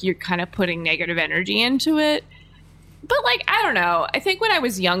real, you're kind of putting negative energy into it. But I don't know. I think when I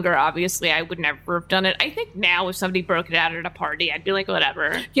was younger, obviously, I would never have done it. I think now if somebody broke it out at a party, I'd be like,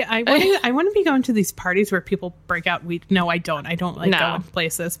 whatever. Yeah, I want to be going to these parties where people break out weed. No, I don't. I don't going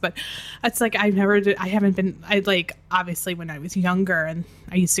places. But it's I haven't been. Obviously when I was younger and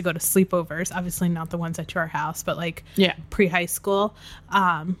I used to go to sleepovers. Obviously not the ones at your house, but pre-high school.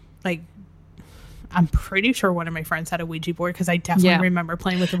 I'm pretty sure one of my friends had a Ouija board because I definitely remember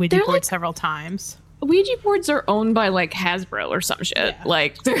playing with the Ouija board several times. Ouija boards are owned by Hasbro or some shit. Yeah.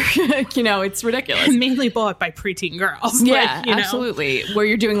 They're, it's ridiculous. Mainly bought by preteen girls. Yeah, absolutely. Where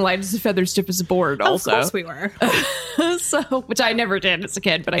you're doing light as a feather, stiff as a board also. Of course we were. Which I never did as a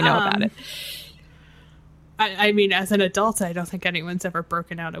kid, but I know about it. I mean, as an adult, I don't think anyone's ever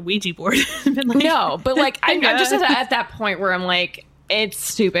broken out a Ouija board. No, but I'm just at that point where I'm like, it's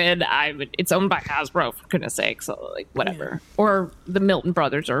stupid. It's owned by Hasbro, for goodness sake. So whatever. Yeah. Or the Milton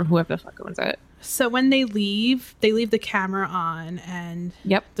Brothers or whoever the fuck owns it. So when they leave the camera on and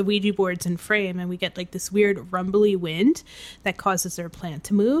the Ouija board's in frame and we get this weird rumbly wind that causes their plant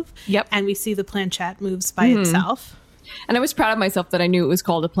to move. Yep. And we see the planchette moves by itself. And I was proud of myself that I knew it was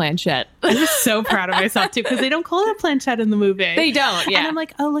called a planchette. I was so proud of myself too because they don't call it a planchette in the movie. They don't, yeah. And I'm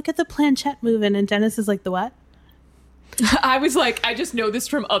like, oh, look at the planchette moving. And Dennis is like, the what? I was like, I just know this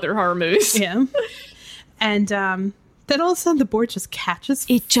from other horror movies. Yeah. And then all of a sudden the board just catches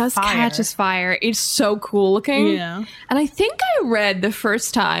fire. It just catches fire. It's so cool looking. Yeah. And I think I read the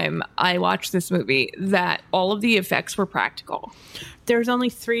first time I watched this movie that all of the effects were practical. There's only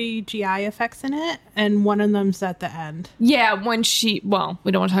 3 GI effects in it, and one of them's at the end. Yeah, we don't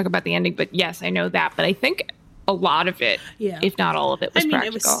want to talk about the ending, but yes, I know that. But I think a lot of it, if not all of it, was practical.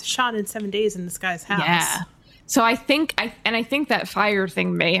 It was shot in 7 days in this guy's house. Yeah. So I think that fire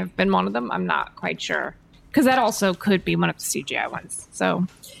thing may have been one of them. I'm not quite sure. Because that also could be one of the CGI ones. So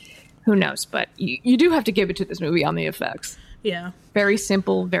who knows? But you do have to give it to this movie on the effects. Yeah. Very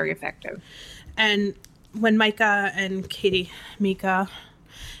simple, very effective. And when Mika and Katie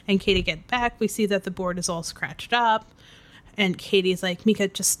get back, we see that the board is all scratched up. And Katie's like, Mika,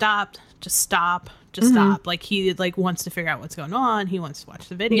 just stop. Like, he like wants to figure out what's going on. He wants to watch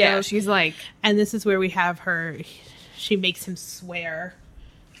the video. Yeah, she's like... And this is where we have her... She makes him swear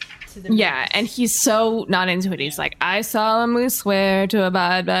to the Yeah, moose. and he's so not into it. He's like, I solemnly swear to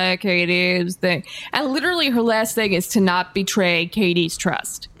abide by Katie's thing. And literally her last thing is to not betray Katie's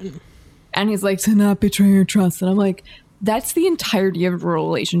trust. And he's like, to not betray your trust. And I'm like, that's the entirety of a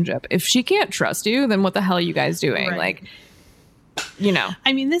relationship. If she can't trust you, then what the hell are you guys doing? Right. Like, you know.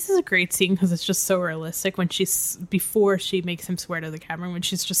 I mean, this is a great scene because it's just so realistic when before she makes him swear to the camera, when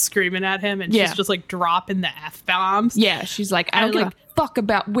she's just screaming at him and she's just like dropping the F-bombs. Yeah, she's like, I don't give a fuck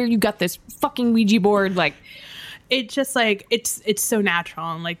about where you got this fucking Ouija board. Like, it just like, it's so natural.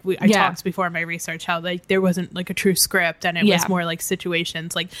 And like I talked before in my research how like there wasn't like a true script and it was more like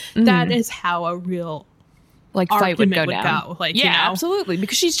situations. Like that is how a real like fight would go down. down. Like, yeah, you know? absolutely.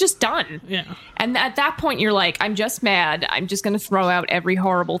 Because she's just done. Yeah. And at that point, you're like, I'm just mad. I'm just going to throw out every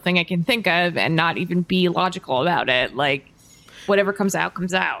horrible thing I can think of and not even be logical about it. Like, whatever comes out,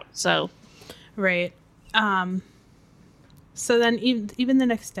 comes out. So. Right. So then even the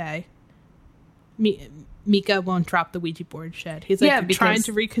next day, Mika won't drop the Ouija board shit. He's like trying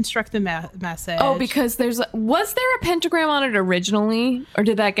to reconstruct the message. Oh, because was there a pentagram on it originally? Or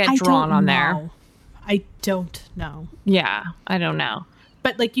did that get drawn on there? I don't know. Yeah, I don't know.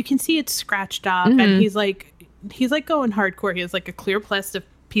 But like you can see it's scratched up and he's like going hardcore. He has like a clear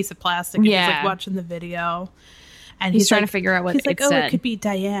piece of plastic and he's like watching the video. And he's trying to figure out what it said. He's like, oh, it could be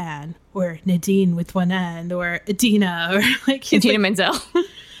Diane or Nadine with one end or Adina or like Adina Menzel.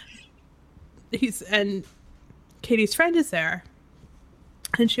 And Katie's friend is there.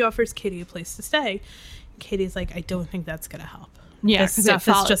 And she offers Katie a place to stay. Katie's like, I don't think that's gonna help. Yeah, because stuff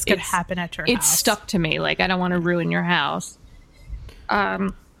is just going to happen at your house. It's stuck to me. Like, I don't want to ruin your house.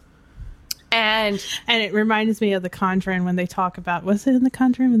 And it reminds me of The Conjuring when they talk about, was it in The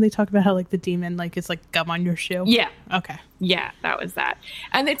Conjuring when they talk about how like the demon like is like gum on your shoe? Yeah. Okay. Yeah, that was that.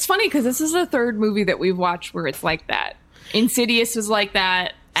 And it's funny because this is the third movie that we've watched where it's like that. Insidious was like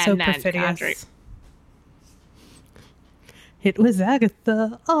that. And so then perfidious. Conjuring. It was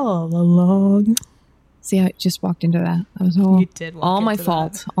Agatha all along. See, I just walked into that. That was all. You did walk all my into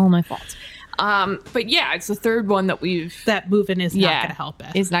fault. that. All my fault. But yeah, it's the third one that moving is not going to help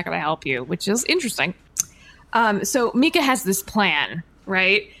it. It's not going to help you, which is interesting. So Mika has this plan,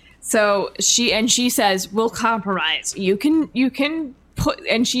 right? So she says, "We'll compromise. You can put,"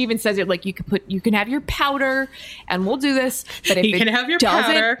 and she even says it like, you can have your powder, and we'll do this. But if you can have your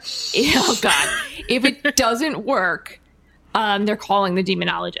powder. Oh God! If it doesn't work, they're calling the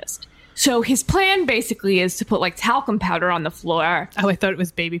demonologist. So his plan basically is to put like talcum powder on the floor. Oh, I thought it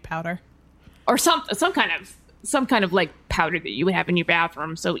was baby powder. Or some kind of like powder that you would have in your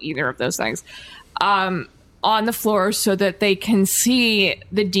bathroom. So either of those things, on the floor so that they can see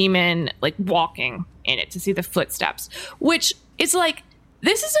the demon like walking in it, to see the footsteps, which is like,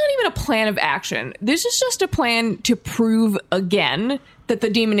 this is not even a plan of action. This is just a plan to prove again that the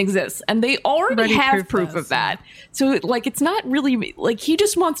demon exists. And they already have proof of that. So like, it's not really like, he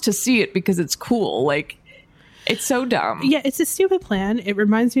just wants to see it because it's cool. Like, it's so dumb. Yeah, it's a stupid plan. It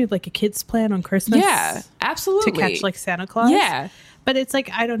reminds me of like a kid's plan on Christmas. Yeah, absolutely. To catch like Santa Claus. Yeah. But it's like,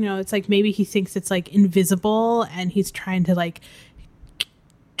 I don't know. It's like maybe he thinks it's like invisible and he's trying to like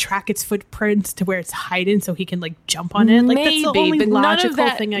track its footprints to where it's hiding so he can like jump on it. Like maybe, that's the only but logical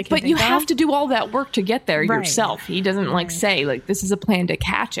thing I can think But you have of. to do all that work to get there Right. yourself. He doesn't like say like, this is a plan to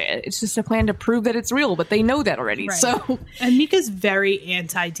catch it. It's just a plan to prove that it's real, but they know that already. Right. So, and Mika's very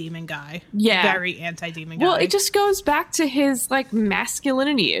anti-demon guy. Yeah. Very anti-demon guy. well, it just goes back to his like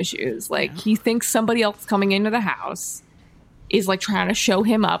masculinity issues. Like he thinks somebody else coming into the house is like trying to show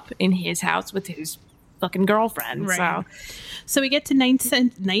him up in his house with his fucking girlfriend. Right. So we get to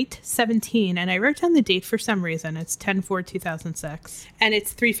night 17, and I wrote down the date for some reason. It's 10/4/2006, and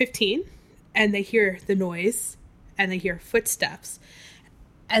it's 3:15, and they hear the noise, and they hear footsteps,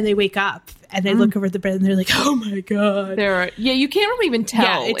 and they wake up, and they look over the bed, and they're like, "Oh my god!" You can't really even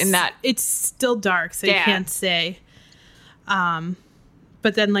tell in that. It's still dark, so you can't say.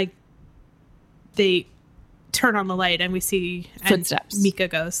 But then like they turn on the light, and we see footsteps. And Mika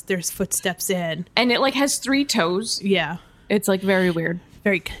goes, "There's footsteps in," and it like has 3 toes. Yeah. It's like very weird.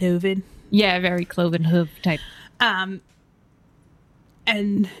 Very cloven. Yeah, very cloven hoof type. And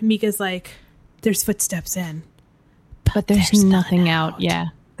Mika's like, there's footsteps in. But there's nothing out. Yeah.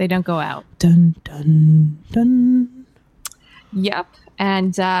 They don't go out. Dun, dun, dun. Yep.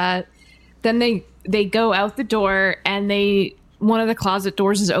 And then they go out the door, and one of the closet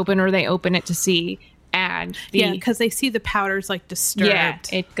doors is open, or they open it to see. And because they see the powder's like disturbed. Yeah,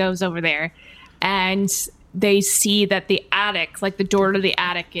 it goes over there. And they see that the attic, like the door to the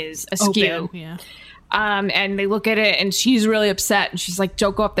attic, is askew. Open, yeah. And they look at it, and she's really upset, and she's like,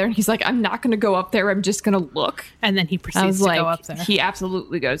 don't go up there. And he's like, I'm not going to go up there. I'm just going to look. And then he proceeds to go up there. He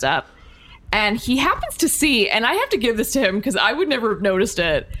absolutely goes up. And he happens to see, and I have to give this to him because I would never have noticed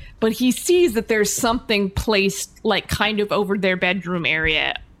it, but he sees that there's something placed like kind of over their bedroom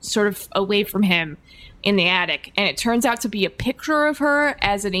area, sort of away from him in the attic. And it turns out to be a picture of her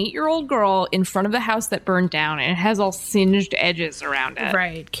as an 8-year-old girl in front of the house that burned down, and it has all singed edges around it.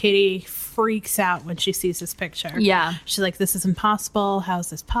 Right. Katie freaks out when she sees this picture. Yeah. She's like, this is impossible. How is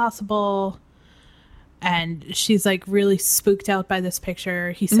this possible? And she's like really spooked out by this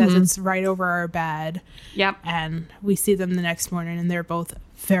picture. He says it's right over our bed. Yep. And we see them the next morning, and they're both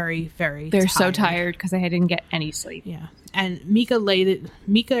very, very They're tired. so tired because they didn't get any sleep. Yeah. And Mika lightens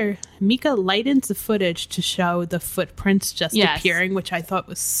the footage to show the footprints just appearing, which I thought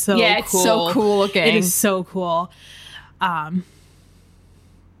was so cool. Yeah, it's so cool looking. It is so cool. And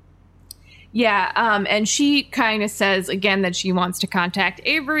she kind of says again that she wants to contact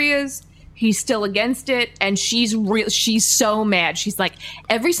Avery. He's still against it, and she's so mad. She's like,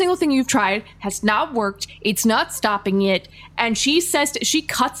 every single thing you've tried has not worked. It's not stopping it. And she says, she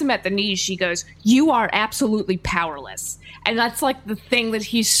cuts him at the knees. She goes, you are absolutely powerless. And that's like the thing that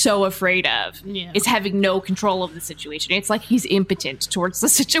he's so afraid of, is having no control of the situation. It's like he's impotent towards the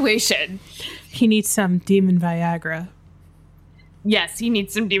situation. He needs some demon Viagra. Yes, he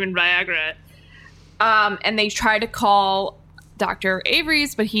needs some demon Viagra. And they try to call Dr.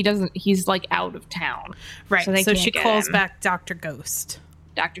 Avery's, but he doesn't. He's like out of town. Right. So she calls back Dr. Ghost.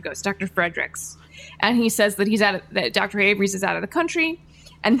 Dr. Fredericks. And he says that that Dr. Avery's is out of the country.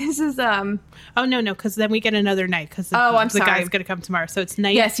 And this is oh no, because then we get another night because the guy's going to come tomorrow. So it's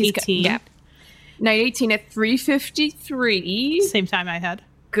night 18. Night 18 at 3:53. Same time I had.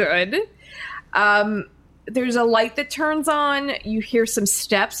 Good. There's a light that turns on. You hear some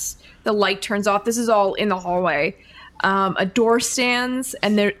steps. The light turns off. This is all in the hallway. A door stands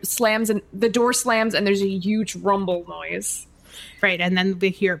and the door slams and there's a huge rumble noise. Right, and then we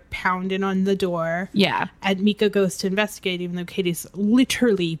hear pounding on the door. Yeah. And Mika goes to investigate, even though Katie's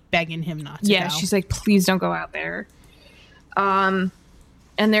literally begging him not to go. Yeah, she's like, please don't go out there. And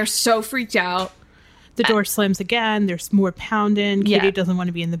they're so freaked out. The door slams again. There's more pounding. Katie doesn't want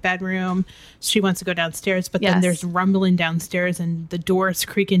to be in the bedroom. She wants to go downstairs, but then there's rumbling downstairs and the door's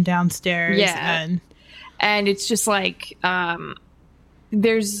creaking downstairs. Yeah. And it's just like,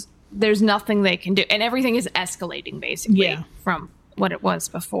 there's nothing they can do. And everything is escalating, basically, from what it was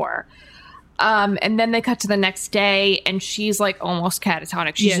before. And then they cut to the next day, and she's, like, almost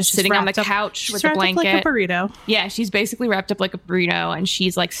catatonic. She's just sitting on the couch with a blanket. She's wrapped up like a burrito. Yeah, she's basically wrapped up like a burrito, and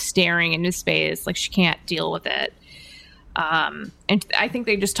she's, like, staring into space. Like, she can't deal with it. And I think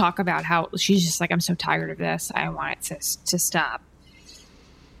they just talk about how she's just like, I'm so tired of this. I want it to stop.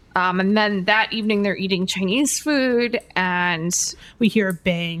 And then that evening they're eating Chinese food and we hear a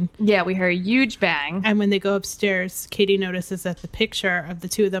bang. Yeah, we hear a huge bang. And when they go upstairs, Katie notices that the picture of the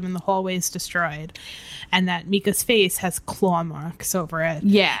two of them in the hallway is destroyed and that Mika's face has claw marks over it.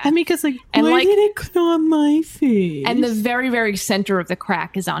 Yeah. And Mika's like, why did it claw my face? And the very, very center of the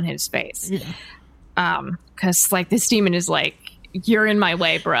crack is on his face. Yeah. Because, like, this demon is like, you're in my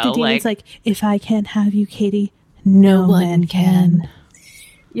way, bro. The demon's like, if I can't have you, Katie, no one can.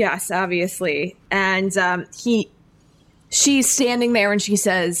 Yes, obviously. And she's standing there and she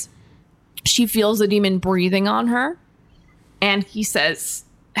says she feels the demon breathing on her. And he says,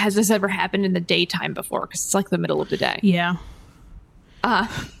 has this ever happened in the daytime before? Because it's like the middle of the day. Yeah.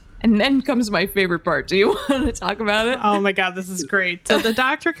 And then comes my favorite part. Do you want to talk about it? Oh my God, this is great. So the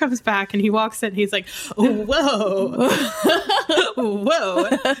doctor comes back and he walks in and he's like, oh, whoa. Whoa.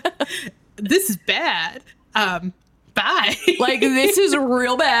 This is bad. Bye. Like, this is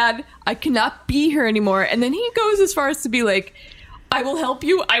real bad. I cannot be here anymore. And then he goes as far as to be like, I will help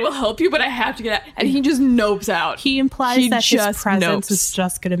you, but I have to get out. And he just nopes out. He implies that his presence is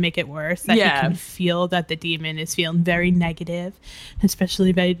just going to make it worse. That he can feel that the demon is feeling very negative,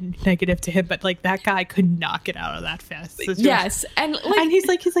 especially very negative to him. But, like, that guy could not get out of that fast. Yes. And he's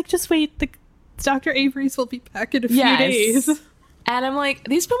like, just wait. Dr. Avery's will be back in a few days. And I'm like,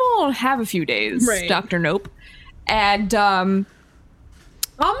 these people won't have a few days, right. Dr. Nope. And I'm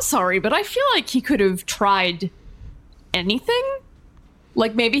sorry, but I feel like he could have tried anything.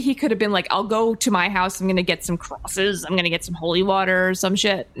 Like, maybe he could have been like, I'll go to my house. I'm going to get some crosses. I'm going to get some holy water or some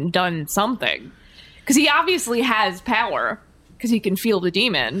shit and done something. Because he obviously has power because he can feel the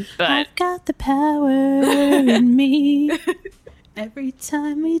demon. But I've got the power in me every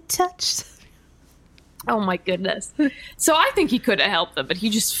time we touched. oh my goodness. So I think he could have helped them, but he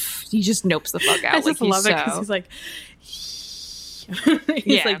just nopes the fuck out. I just love it because he's like,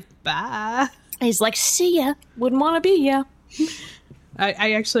 he's like, bye. He's like, see ya. Wouldn't want to be ya.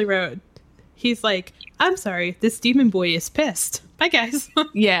 I actually wrote, he's like, I'm sorry, this demon boy is pissed. Bye, guys.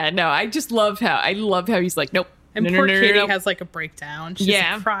 Yeah, no, I just love how he's like, nope. And poor Kitty has like a breakdown. She's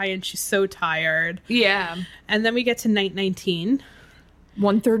like, crying. She's so tired. Yeah. And then we get to night 19.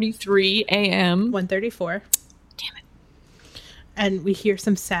 1:33 a.m. 1:34. Damn it. And we hear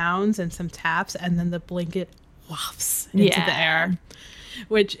some sounds and some taps, and then the blanket wafts into the air.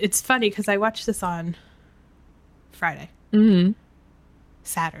 Which, it's funny because I watched this on Friday. Mm-hmm.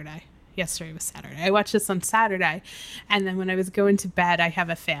 Saturday. Yesterday was Saturday. I watched this on Saturday, and then when I was going to bed, I have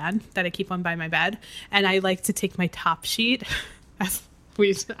a fan that I keep on by my bed, and I like to take my top sheet. I'm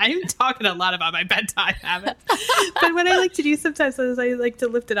talking a lot about my bedtime habits, but what I like to do sometimes is I like to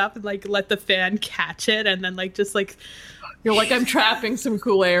lift it up and like let the fan catch it, and then like just like you're like, I'm trapping some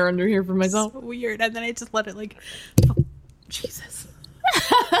cool air under here for myself. So weird, and then I just let it like, Jesus.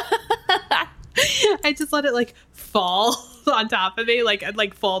 I just let it like fall on top of me,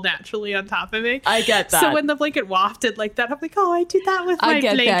 like fall naturally on top of me. I get that. So when the blanket wafted like that, I'm like, oh, I did that with my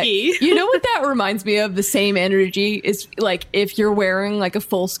blankie. You know what that reminds me of? The same energy is like if you're wearing like a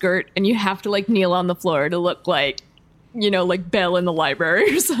full skirt and you have to like kneel on the floor to look like, you know, like Belle in the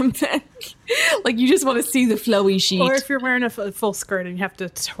library or something. Like you just want to see the flowy sheet. Or if you're wearing a full skirt and you have to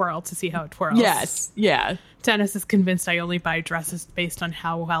twirl to see how it twirls. Yes. Yeah. Dennis is convinced I only buy dresses based on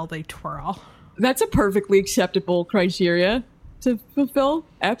how well they twirl. That's a perfectly acceptable criteria to fulfill.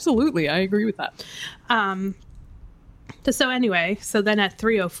 Absolutely. I agree with that. So anyway, so then at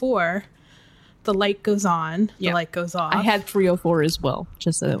 3:04, the light goes on. The light goes off. I had 3:04 as well,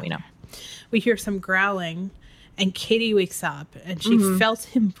 just so that we know. We hear some growling, and Katie wakes up, and she felt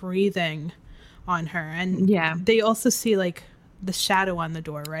him breathing on her. And they also see like the shadow on the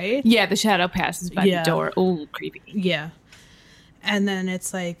door, right? Yeah, the shadow passes by the door. Oh, creepy. Yeah. And then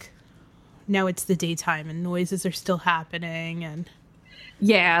it's like, now it's the daytime and noises are still happening, and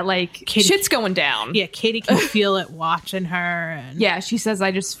like shit's going down. Yeah, Katie can feel it watching her, and she says,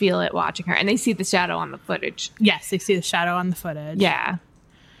 I just feel it watching her, and they see the shadow on the footage. Yes, they see the shadow on the footage. Yeah.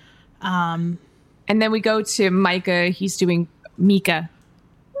 And then we go to Micah. He's doing Mika.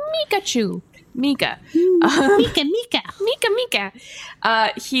 Mika. Mika.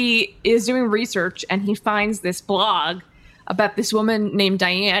 He is doing research, and he finds this blog about this woman named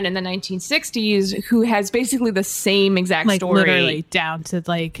Diane in the 1960s who has basically the same exact story. Literally down to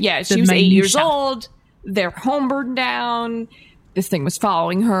like... Yeah, she was 8 years old. Their home burned down. This thing was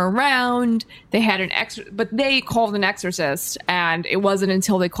following her around. They had but they called an exorcist, and it wasn't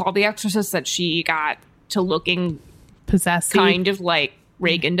until they called the exorcist that she got to looking possessive, kind of like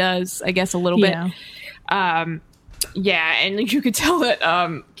Reagan does, I guess, a little bit. And you could tell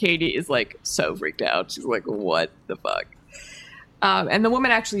that Katie is like so freaked out. She's like, what the fuck? And the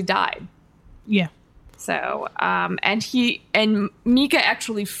woman actually died. Yeah. So, and Mika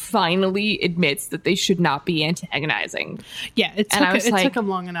actually finally admits that they should not be antagonizing. Yeah, it took him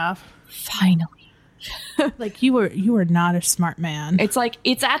long enough. Finally. Like, you were not a smart man. It's like,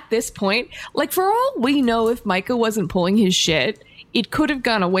 it's at this point, like, for all we know, if Micah wasn't pulling his shit, it could have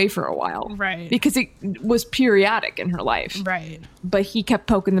gone away for a while. Right. Because it was periodic in her life. Right. But he kept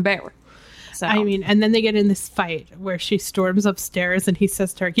poking the bear. So. I mean, and then they get in this fight where she storms upstairs and he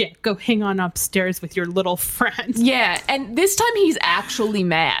says to her, yeah, go hang on upstairs with your little friend. Yeah, and this time he's actually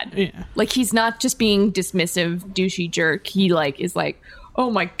mad. Yeah. Like, he's not just being dismissive, douchey jerk. He, like, is like, oh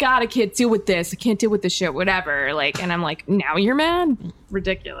my God, I can't deal with this. I can't deal with this shit, whatever. Like, and I'm like, now you're mad?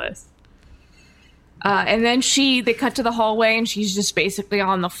 Ridiculous. And then they cut to the hallway and she's just basically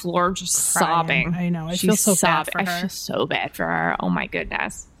on the floor just crying. Sobbing. I know. I feel so bad for her. I feel so bad for her. Oh my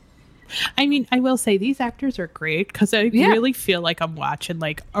goodness. I mean, I will say these actors are great because I really feel like I'm watching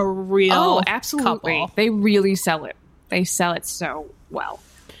like a real absolutely couple. They really sell it. They sell it so well.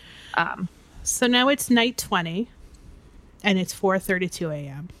 So now it's night 20 and it's 4:32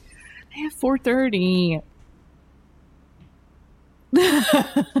 a.m. They have 4:30.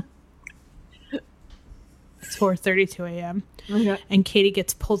 It's 4:32 a.m. Okay. And Katie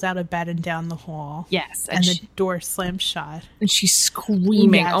gets pulled out of bed and down the hall. Yes. And the door slams shut. And she's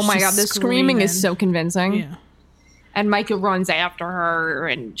screaming. Yeah, oh my God, the screaming is so convincing. Yeah. And Micah runs after her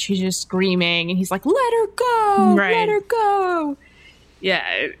and she's just screaming. And he's like, let her go. Right. Let her go.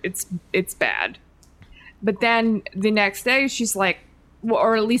 Yeah, it's bad. But then the next day, she's like, well,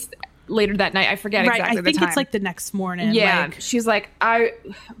 or at least later that night, I forget exactly the time. I think it's like the next morning. Yeah, like, she's like, I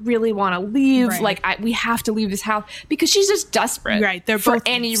really want to leave. Right. Like, we have to leave this house because she's just desperate. Right, they're for both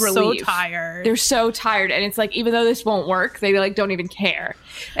any so relief. tired. They're so tired, and it's like, even though this won't work, they like don't even care.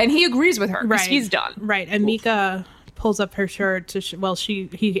 And he agrees with her because he's done. Right, and Mika pulls up her shirt to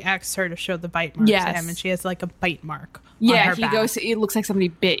he asks her to show the bite mark to him, and she has like a bite mark on her back. Goes, it looks like somebody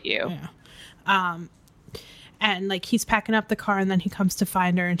bit you. Yeah. And like he's packing up the car, and then he comes to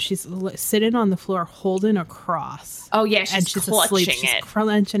find her, and she's sitting on the floor holding a cross. Oh yeah, she's clutching asleep. She's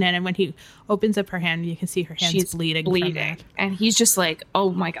clenching it, and when he opens up her hand, you can see her hand's she's bleeding. And he's just like,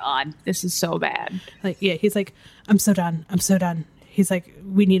 "Oh my god, this is so bad." Like, yeah, he's like, "I'm so done. I'm so done." He's like,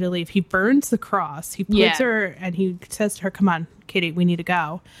 "We need to leave." He burns the cross. He puts her, and he says to her, "Come on, Katie, we need to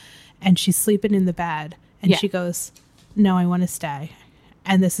go." And she's sleeping in the bed, and she goes, "No, I want to stay."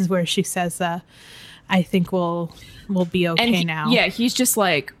 And this is where she says, I think we'll be okay now. Yeah, he's just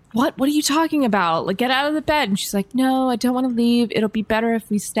like, what are you talking about? Like, get out of the bed. And she's like, no, I don't want to leave. It'll be better if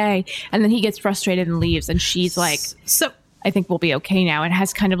we stay. And then he gets frustrated and leaves. And she's like, so I think we'll be okay now. And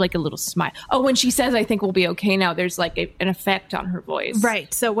has kind of like a little smile. Oh, when she says, I think we'll be okay now, there's like an effect on her voice.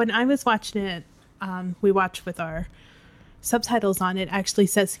 Right. So when I was watching it, we watched with our subtitles on, it actually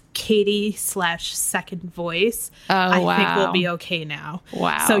says Katie/second voice. I think we'll be okay now.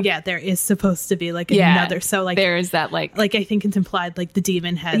 Wow. So yeah, there is supposed to be like another. So like there is that like I think it's implied like the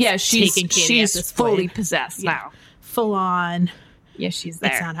demon has taken Katie. She's fully possessed now. Full on. Yeah, she's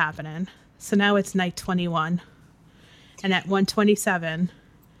there. It's not happening. So now it's night 21, and at 1:27,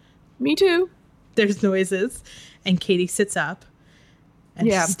 me too. There's noises, and Katie sits up, and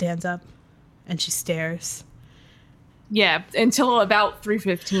she stands up, and she stares. Yeah, until about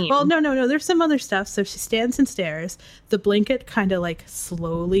 3:15. Well, no. There's some other stuff. So she stands and stares. The blanket kind of like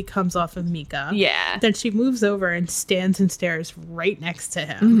slowly comes off of Mika. Yeah. Then she moves over and stands and stares right next to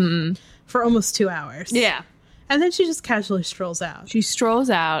him for almost 2 hours. Yeah. And then she just casually strolls out. She strolls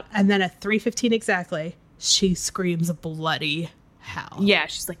out. And then at 3:15 exactly, she screams a bloody hell. Yeah,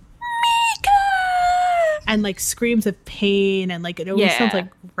 she's like, Mika! And like screams of pain, and like it almost sounds like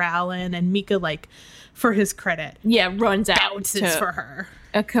growling. And Mika, like, for his credit, runs out, bounces for her.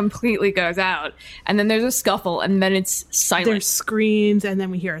 It completely goes out, and then there's a scuffle, and then it's silent. There's screams, and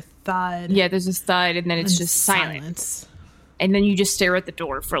then we hear a thud. Yeah, there's a thud, and then it's just silence. And then you just stare at the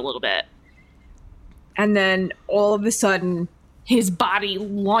door for a little bit, and then all of a sudden, his body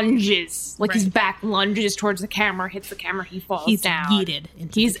lunges, like his back lunges towards the camera, hits the camera, he falls down. He's yeeted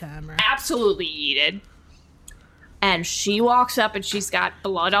into the camera. Absolutely yeeted. And she walks up, and she's got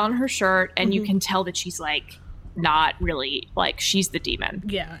blood on her shirt, and you can tell that she's like not really like she's the demon.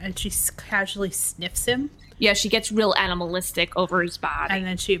 Yeah, and she casually sniffs him. Yeah, she gets real animalistic over his body, and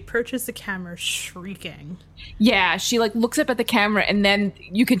then she approaches the camera shrieking. Yeah, she like looks up at the camera, and then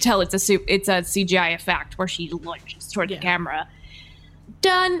you can tell it's a CGI effect where she lunges toward the camera.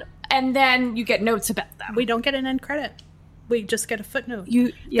 Done, and then you get notes about them. We don't get an end credit. We just get a footnote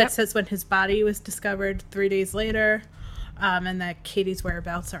that says when his body was discovered 3 days later, and that Katie's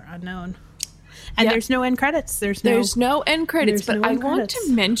whereabouts are unknown. And there's no end credits. There's no end credits. But I want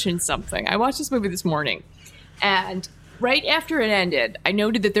to mention something. I watched this movie this morning, and right after it ended, I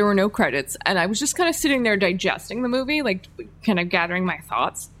noted that there were no credits, and I was just kind of sitting there digesting the movie, like kind of gathering my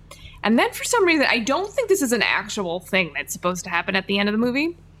thoughts. And then for some reason, I don't think this is an actual thing that's supposed to happen at the end of the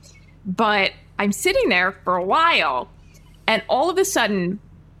movie, but I'm sitting there for a while, and all of a sudden,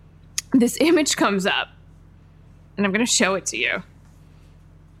 this image comes up, and I'm going to show it to you.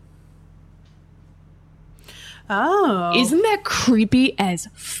 Oh. Isn't that creepy as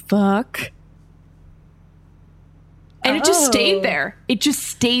fuck? And it just stayed there. It just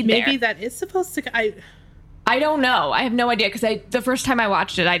stayed there. Maybe that is supposed to... I don't know. I have no idea, because the first time I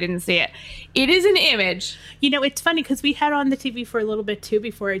watched it, I didn't see it. It is an image. You know, it's funny, because we had on the TV for a little bit, too,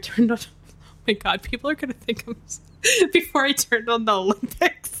 before I turned on... Oh, my God. People are going to think I'm... Before I turned on the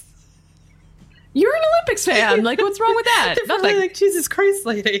Olympics. You're an Olympics fan. Like, what's wrong with that? They're probably like, Jesus Christ,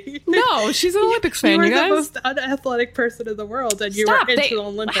 lady. No, she's an Olympics fan, you guys. You were the most unathletic person in the world, and you were into the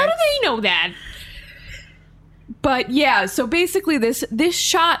Olympics. How do they know that? But yeah, so basically this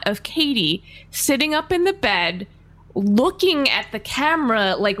shot of Katie sitting up in the bed, looking at the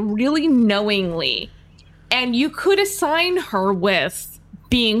camera, like really knowingly, and you could assign her with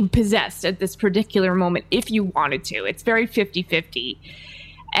being possessed at this particular moment if you wanted to. It's very 50-50.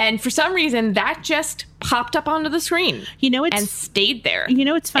 And for some reason, that just popped up onto the screen. And stayed there. You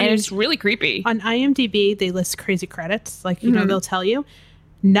know, it's funny. And it's really creepy. On IMDb, they list crazy credits. Like, you know, they'll tell you.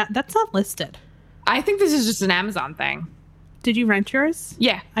 That's not listed. I think this is just an Amazon thing. Did you rent yours?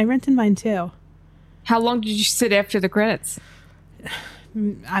 Yeah. I rented mine too. How long did you sit after the credits?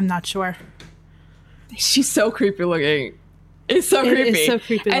 I'm not sure. She's so creepy looking. It's so creepy. It is so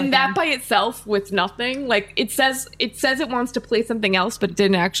creepy looking. And that by itself with nothing, like it says it wants to play something else, but it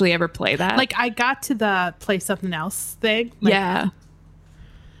didn't actually ever play that. Like I got to the play something else thing. Like, yeah.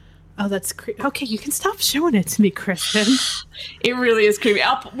 Oh, that's creepy. Okay, you can stop showing it to me, Kristen. It really is creepy.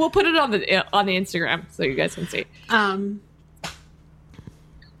 We'll put it on the Instagram so you guys can see.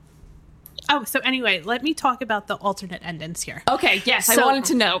 Oh, so anyway, let me talk about the alternate endings here. Okay, yes, I wanted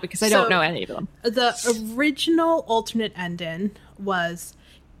to know because I don't know any of them. The original alternate ending was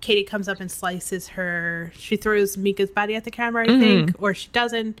Katie comes up and slices her. She throws Mika's body at the camera, I think, or she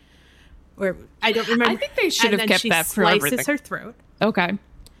doesn't. Or I don't remember. I think they should have kept that for everything. She slices her throat. Okay.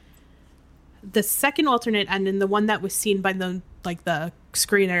 The second alternate ending, the one that was seen by the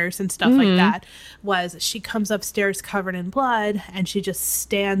screeners and stuff like that, was she comes upstairs covered in blood and she just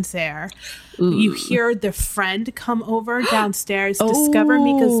stands there. Ooh. You hear the friend come over downstairs, discover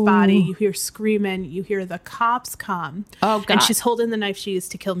Mika's body. You hear screaming. You hear the cops come. Oh, God. And she's holding the knife she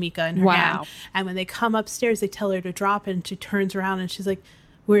used to kill Mika in her hand. And when they come upstairs, they tell her to drop it, and she turns around and she's like,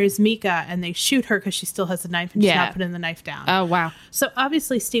 "Where's Mika?" And they shoot her because she still has the knife and she's not putting the knife down. Oh, wow. So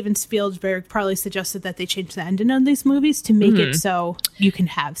obviously Steven Spielberg probably suggested that they change the ending of these movies to make it so you can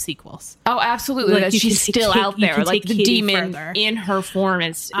have sequels. Oh, absolutely. Like, that she's still out there. Like the Katie demon further. In her form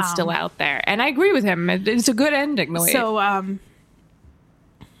is still out there. And I agree with him. It's a good ending. So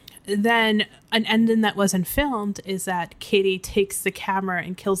then an ending that wasn't filmed is that Katie takes the camera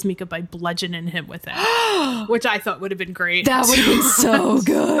and kills Mika by bludgeoning him with it, which I thought would have been great. That would have been so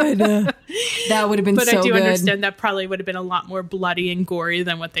good. That would have been so good. But I do understand that probably would have been a lot more bloody and gory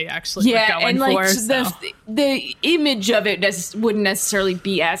than what they actually were going and for. The image of it wouldn't necessarily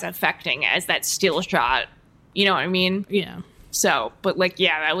be as affecting as that still shot. You know what I mean? Yeah. So, but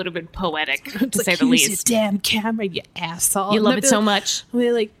that would have been poetic to say the least. Use your damn camera, you asshole. You love it so much.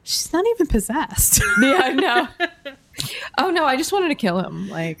 We're like, she's not even possessed. Yeah, I know. Oh no, I just wanted to kill him.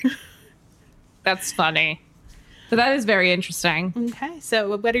 Like, that's funny. So that is very interesting. Okay,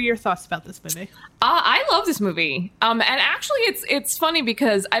 so what are your thoughts about this movie? I love this movie. And actually, it's funny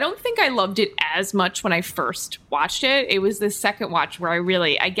because I don't think I loved it as much when I first watched it. It was the second watch where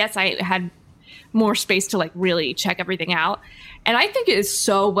I guess I had more space to really check everything out. And I think it is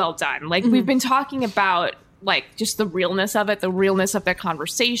so well done. Like we've been talking about just the realness of it, the realness of their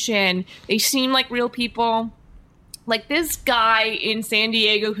conversation. They seem like real people. Like this guy in San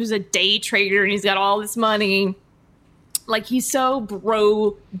Diego who's a day trader and he's got all this money. Like he's so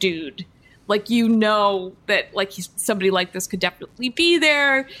bro dude. Like that he's somebody like this could definitely be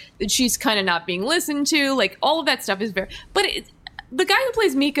there. That she's kind of not being listened to. Like all of that stuff is very. But the guy who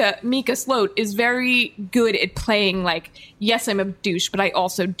plays Mika Sloat is very good at playing yes, I'm a douche, but I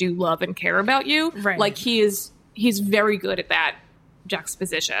also do love and care about you. Right. Like he's very good at that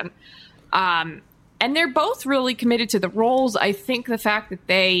juxtaposition. And they're both really committed to the roles. I think the fact that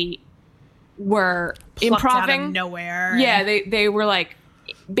they were plucked improving out of nowhere. Yeah, they were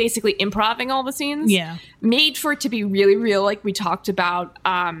basically improving all the scenes. Yeah. Made for it to be really real, like we talked about.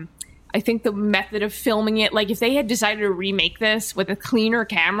 I think the method of filming it, if they had decided to remake this with a cleaner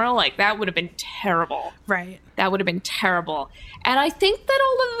camera, that would have been terrible. Right. That would have been terrible. And I think that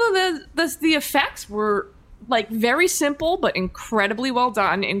all of the effects were very simple, but incredibly well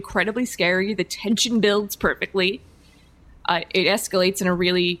done, incredibly scary. The tension builds perfectly. It escalates in a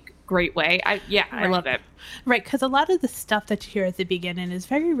really great way. I love it. Right, because a lot of the stuff that you hear at the beginning is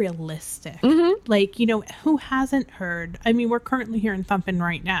very realistic. Mm-hmm. Who hasn't heard? I mean, we're currently hearing thumping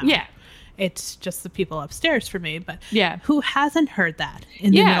right now. Yeah. It's just the people upstairs for me, but who hasn't heard that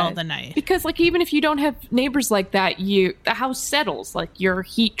in the middle of the night? Because even if you don't have neighbors like that, the house settles. Your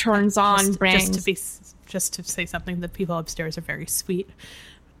heat turns on, just to say something, the people upstairs are very sweet.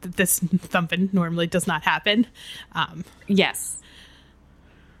 This thumping normally does not happen. Yes.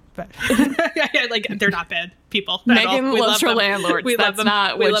 But they're not bad people. Megan loves her landlords. That's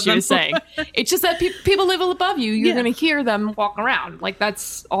not what she was saying. It's just that people live above you. You're going to hear them walk around.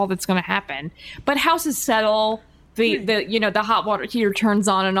 That's all that's going to happen. But houses settle. The hot water heater turns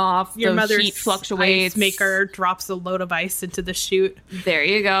on and off. Your mother's heat fluctuates. Ice maker drops a load of ice into the chute. There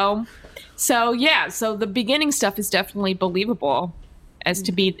you go. So the beginning stuff is definitely believable as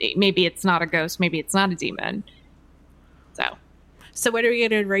to be maybe it's not a ghost, maybe it's not a demon. So what are we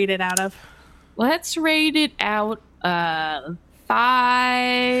going to rate it out of? Let's rate it out 5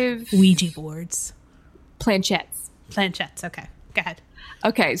 Ouija boards. Planchettes. Okay, go ahead.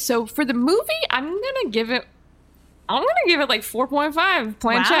 Okay, so for the movie, I'm going to give it I'm going to give it like 4.5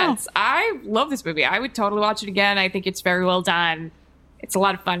 planchettes. Wow. I love this movie. I would totally watch it again. I think it's very well done. It's a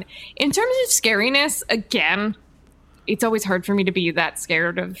lot of fun. In terms of scariness, again, it's always hard for me to be that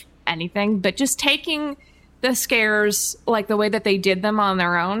scared of anything, but just taking the scares like the way that they did them on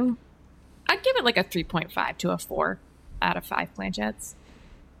their own, I'd give it like a 3.5 to a 4 out of 5 planchettes.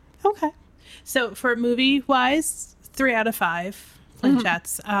 Okay. So for movie-wise, 3 out of 5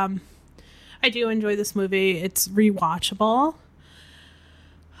 planchettes. Mm-hmm. I do enjoy this movie. It's rewatchable.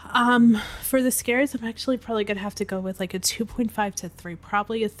 For the scares, I'm actually probably going to have to go with like a 2.5 to 3.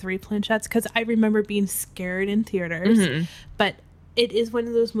 Probably a 3 planchettes because I remember being scared in theaters. Mm-hmm. But it is one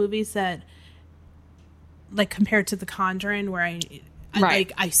of those movies that, like, compared to The Conjuring, where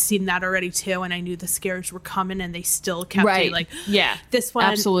I've seen that already too, and I knew the scares were coming, and they still kept me like, yeah, this one,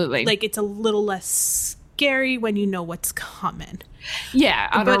 absolutely, like, it's a little less scary when you know what's coming. Yeah,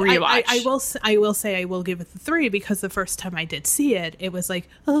 on a rewatch. I will say I will give it the 3 because the first time I did see it, it was like,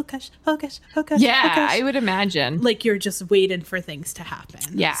 oh gosh, oh gosh, oh gosh. Yeah, oh gosh. I would imagine. Like, you're just waiting for things to happen.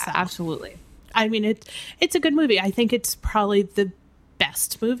 Yeah, so, absolutely. I mean, it's a good movie. I think it's probably the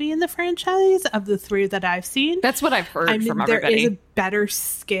best movie in the franchise of the 3 that I've seen. That's what I've heard from everybody. There is a better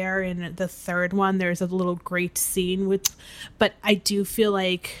scare in the third one. There's a little great scene but I do feel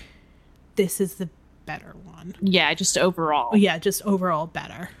like this is the better one. Yeah, just overall. Yeah, just overall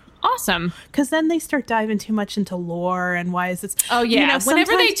better. Awesome. Because then they start diving too much into lore and why is this... Oh, yeah. You know,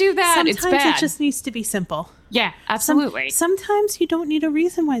 whenever they do that, it's bad. Sometimes it just needs to be simple. Yeah, absolutely. Sometimes you don't need a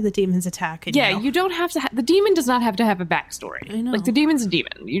reason why the demon's attacking you. Yeah, you don't have to... the demon does not have to have a backstory. I know. Like, the demon's a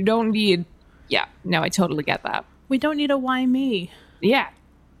demon. You don't need... Yeah, no, I totally get that. We don't need a why me. Yeah.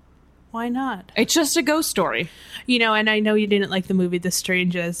 Why not? It's just a ghost story. You know, and I know you didn't like the movie The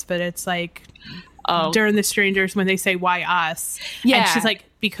Strangers, but it's like... Oh. During The Strangers when they say why us, yeah, and she's like,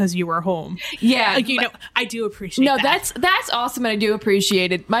 because you were home. Yeah, like, you know, I do appreciate that. That's awesome, and I do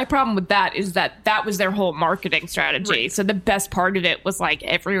appreciate it. My problem with that is that was their whole marketing strategy. Right. So the best part of it was like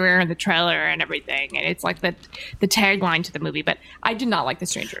everywhere in the trailer and everything, and it's like the tagline to the movie. But I did not like The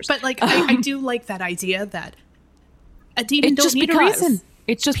Strangers. But like I do like that idea that a demon don't need a reason.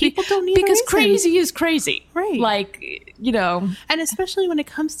 It's just people don't need because a reason. Crazy is crazy, right? Like, you know, and especially when it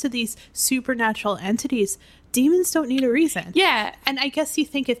comes to these supernatural entities, demons don't need a reason. Yeah, and I guess you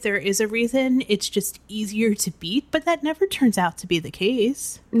think if there is a reason, it's just easier to beat, but that never turns out to be the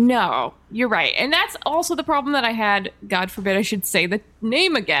case. No, you're right, and that's also the problem that I had. God forbid I should say the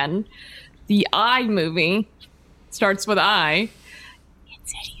name again. The I movie starts with I.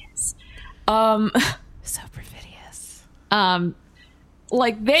 Insidious. So perfidious.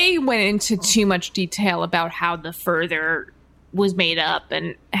 Like, they went into too much detail about how the further was made up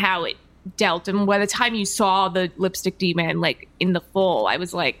and how it dealt. And by the time you saw the lipstick demon, like, in the full, I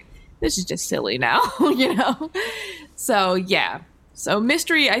was like, this is just silly now, you know? So, yeah. So,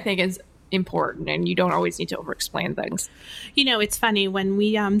 mystery, I think, is important, and you don't always need to over-explain things. You know, it's funny. When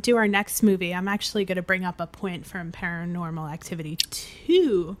we do our next movie, I'm actually going to bring up a point from Paranormal Activity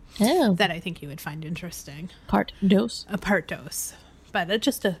 2 that I think you would find interesting. Part dose? A part dose. But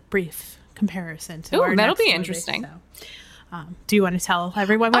just a brief comparison to our that'll next be movie, interesting. So. Do you want to tell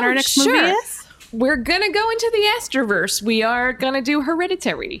everyone what our next movie is? We're going to go into the Astroverse. We are going to do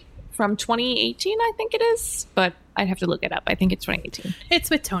Hereditary from 2018, I think it is. But I'd have to look it up. I think it's 2018. It's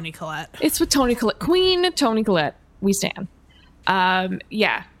with Toni Collette. It's with Toni Collette. Queen Toni Collette. We stand.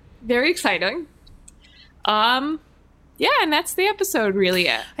 Yeah. Very exciting. Yeah, and that's the episode, really.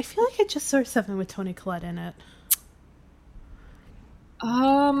 I feel like I just saw something with Toni Collette in it.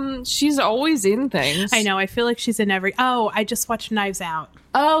 She's always in things. I know. I feel like she's in every... Oh, I just watched Knives Out.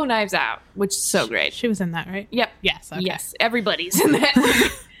 Oh, Knives Out, which is so great. She was in that, right? Yep. Yes. Okay. Yes. Everybody's in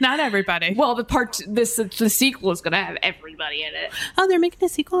that. Not everybody. Well, the sequel is going to have everybody in it. Oh, they're making a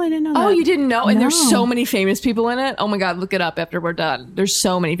sequel? I didn't know that. Oh, you didn't know? No. And there's so many famous people in it. Oh my God, look it up after we're done. There's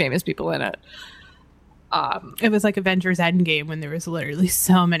so many famous people in it. It was like Avengers Endgame when there was literally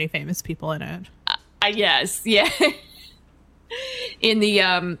so many famous people in it. Yes. Yeah. In the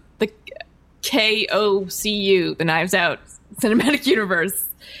KOCU, the Knives Out Cinematic Universe.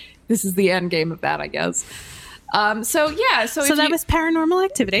 This is the end game of that, I guess. So that was Paranormal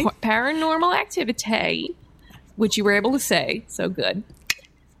Activity. Paranormal Activity, which you were able to say. So good.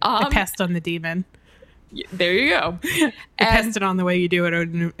 I passed on the demon. There you go. I passed it on the way you do it,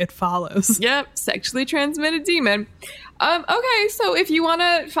 and it follows. Yep, sexually transmitted demon. Okay, so if you want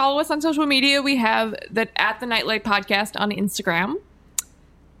to follow us on social media, we have that at the Nightlight Podcast on Instagram.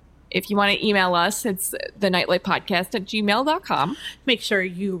 If you want to email us, it's thenightlightpodcast@gmail.com. Make sure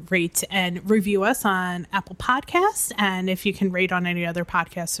you rate and review us on Apple Podcasts. And if you can rate on any other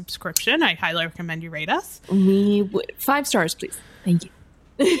podcast subscription, I highly recommend you rate us. 5 stars, please. Thank you.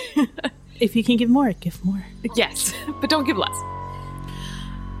 If you can give more, give more. Yes, but don't give less.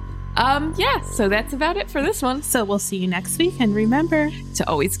 Yeah, so that's about it for this one. So we'll see you next week. And remember to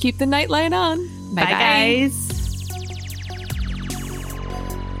always keep the nightlight on. Bye, guys.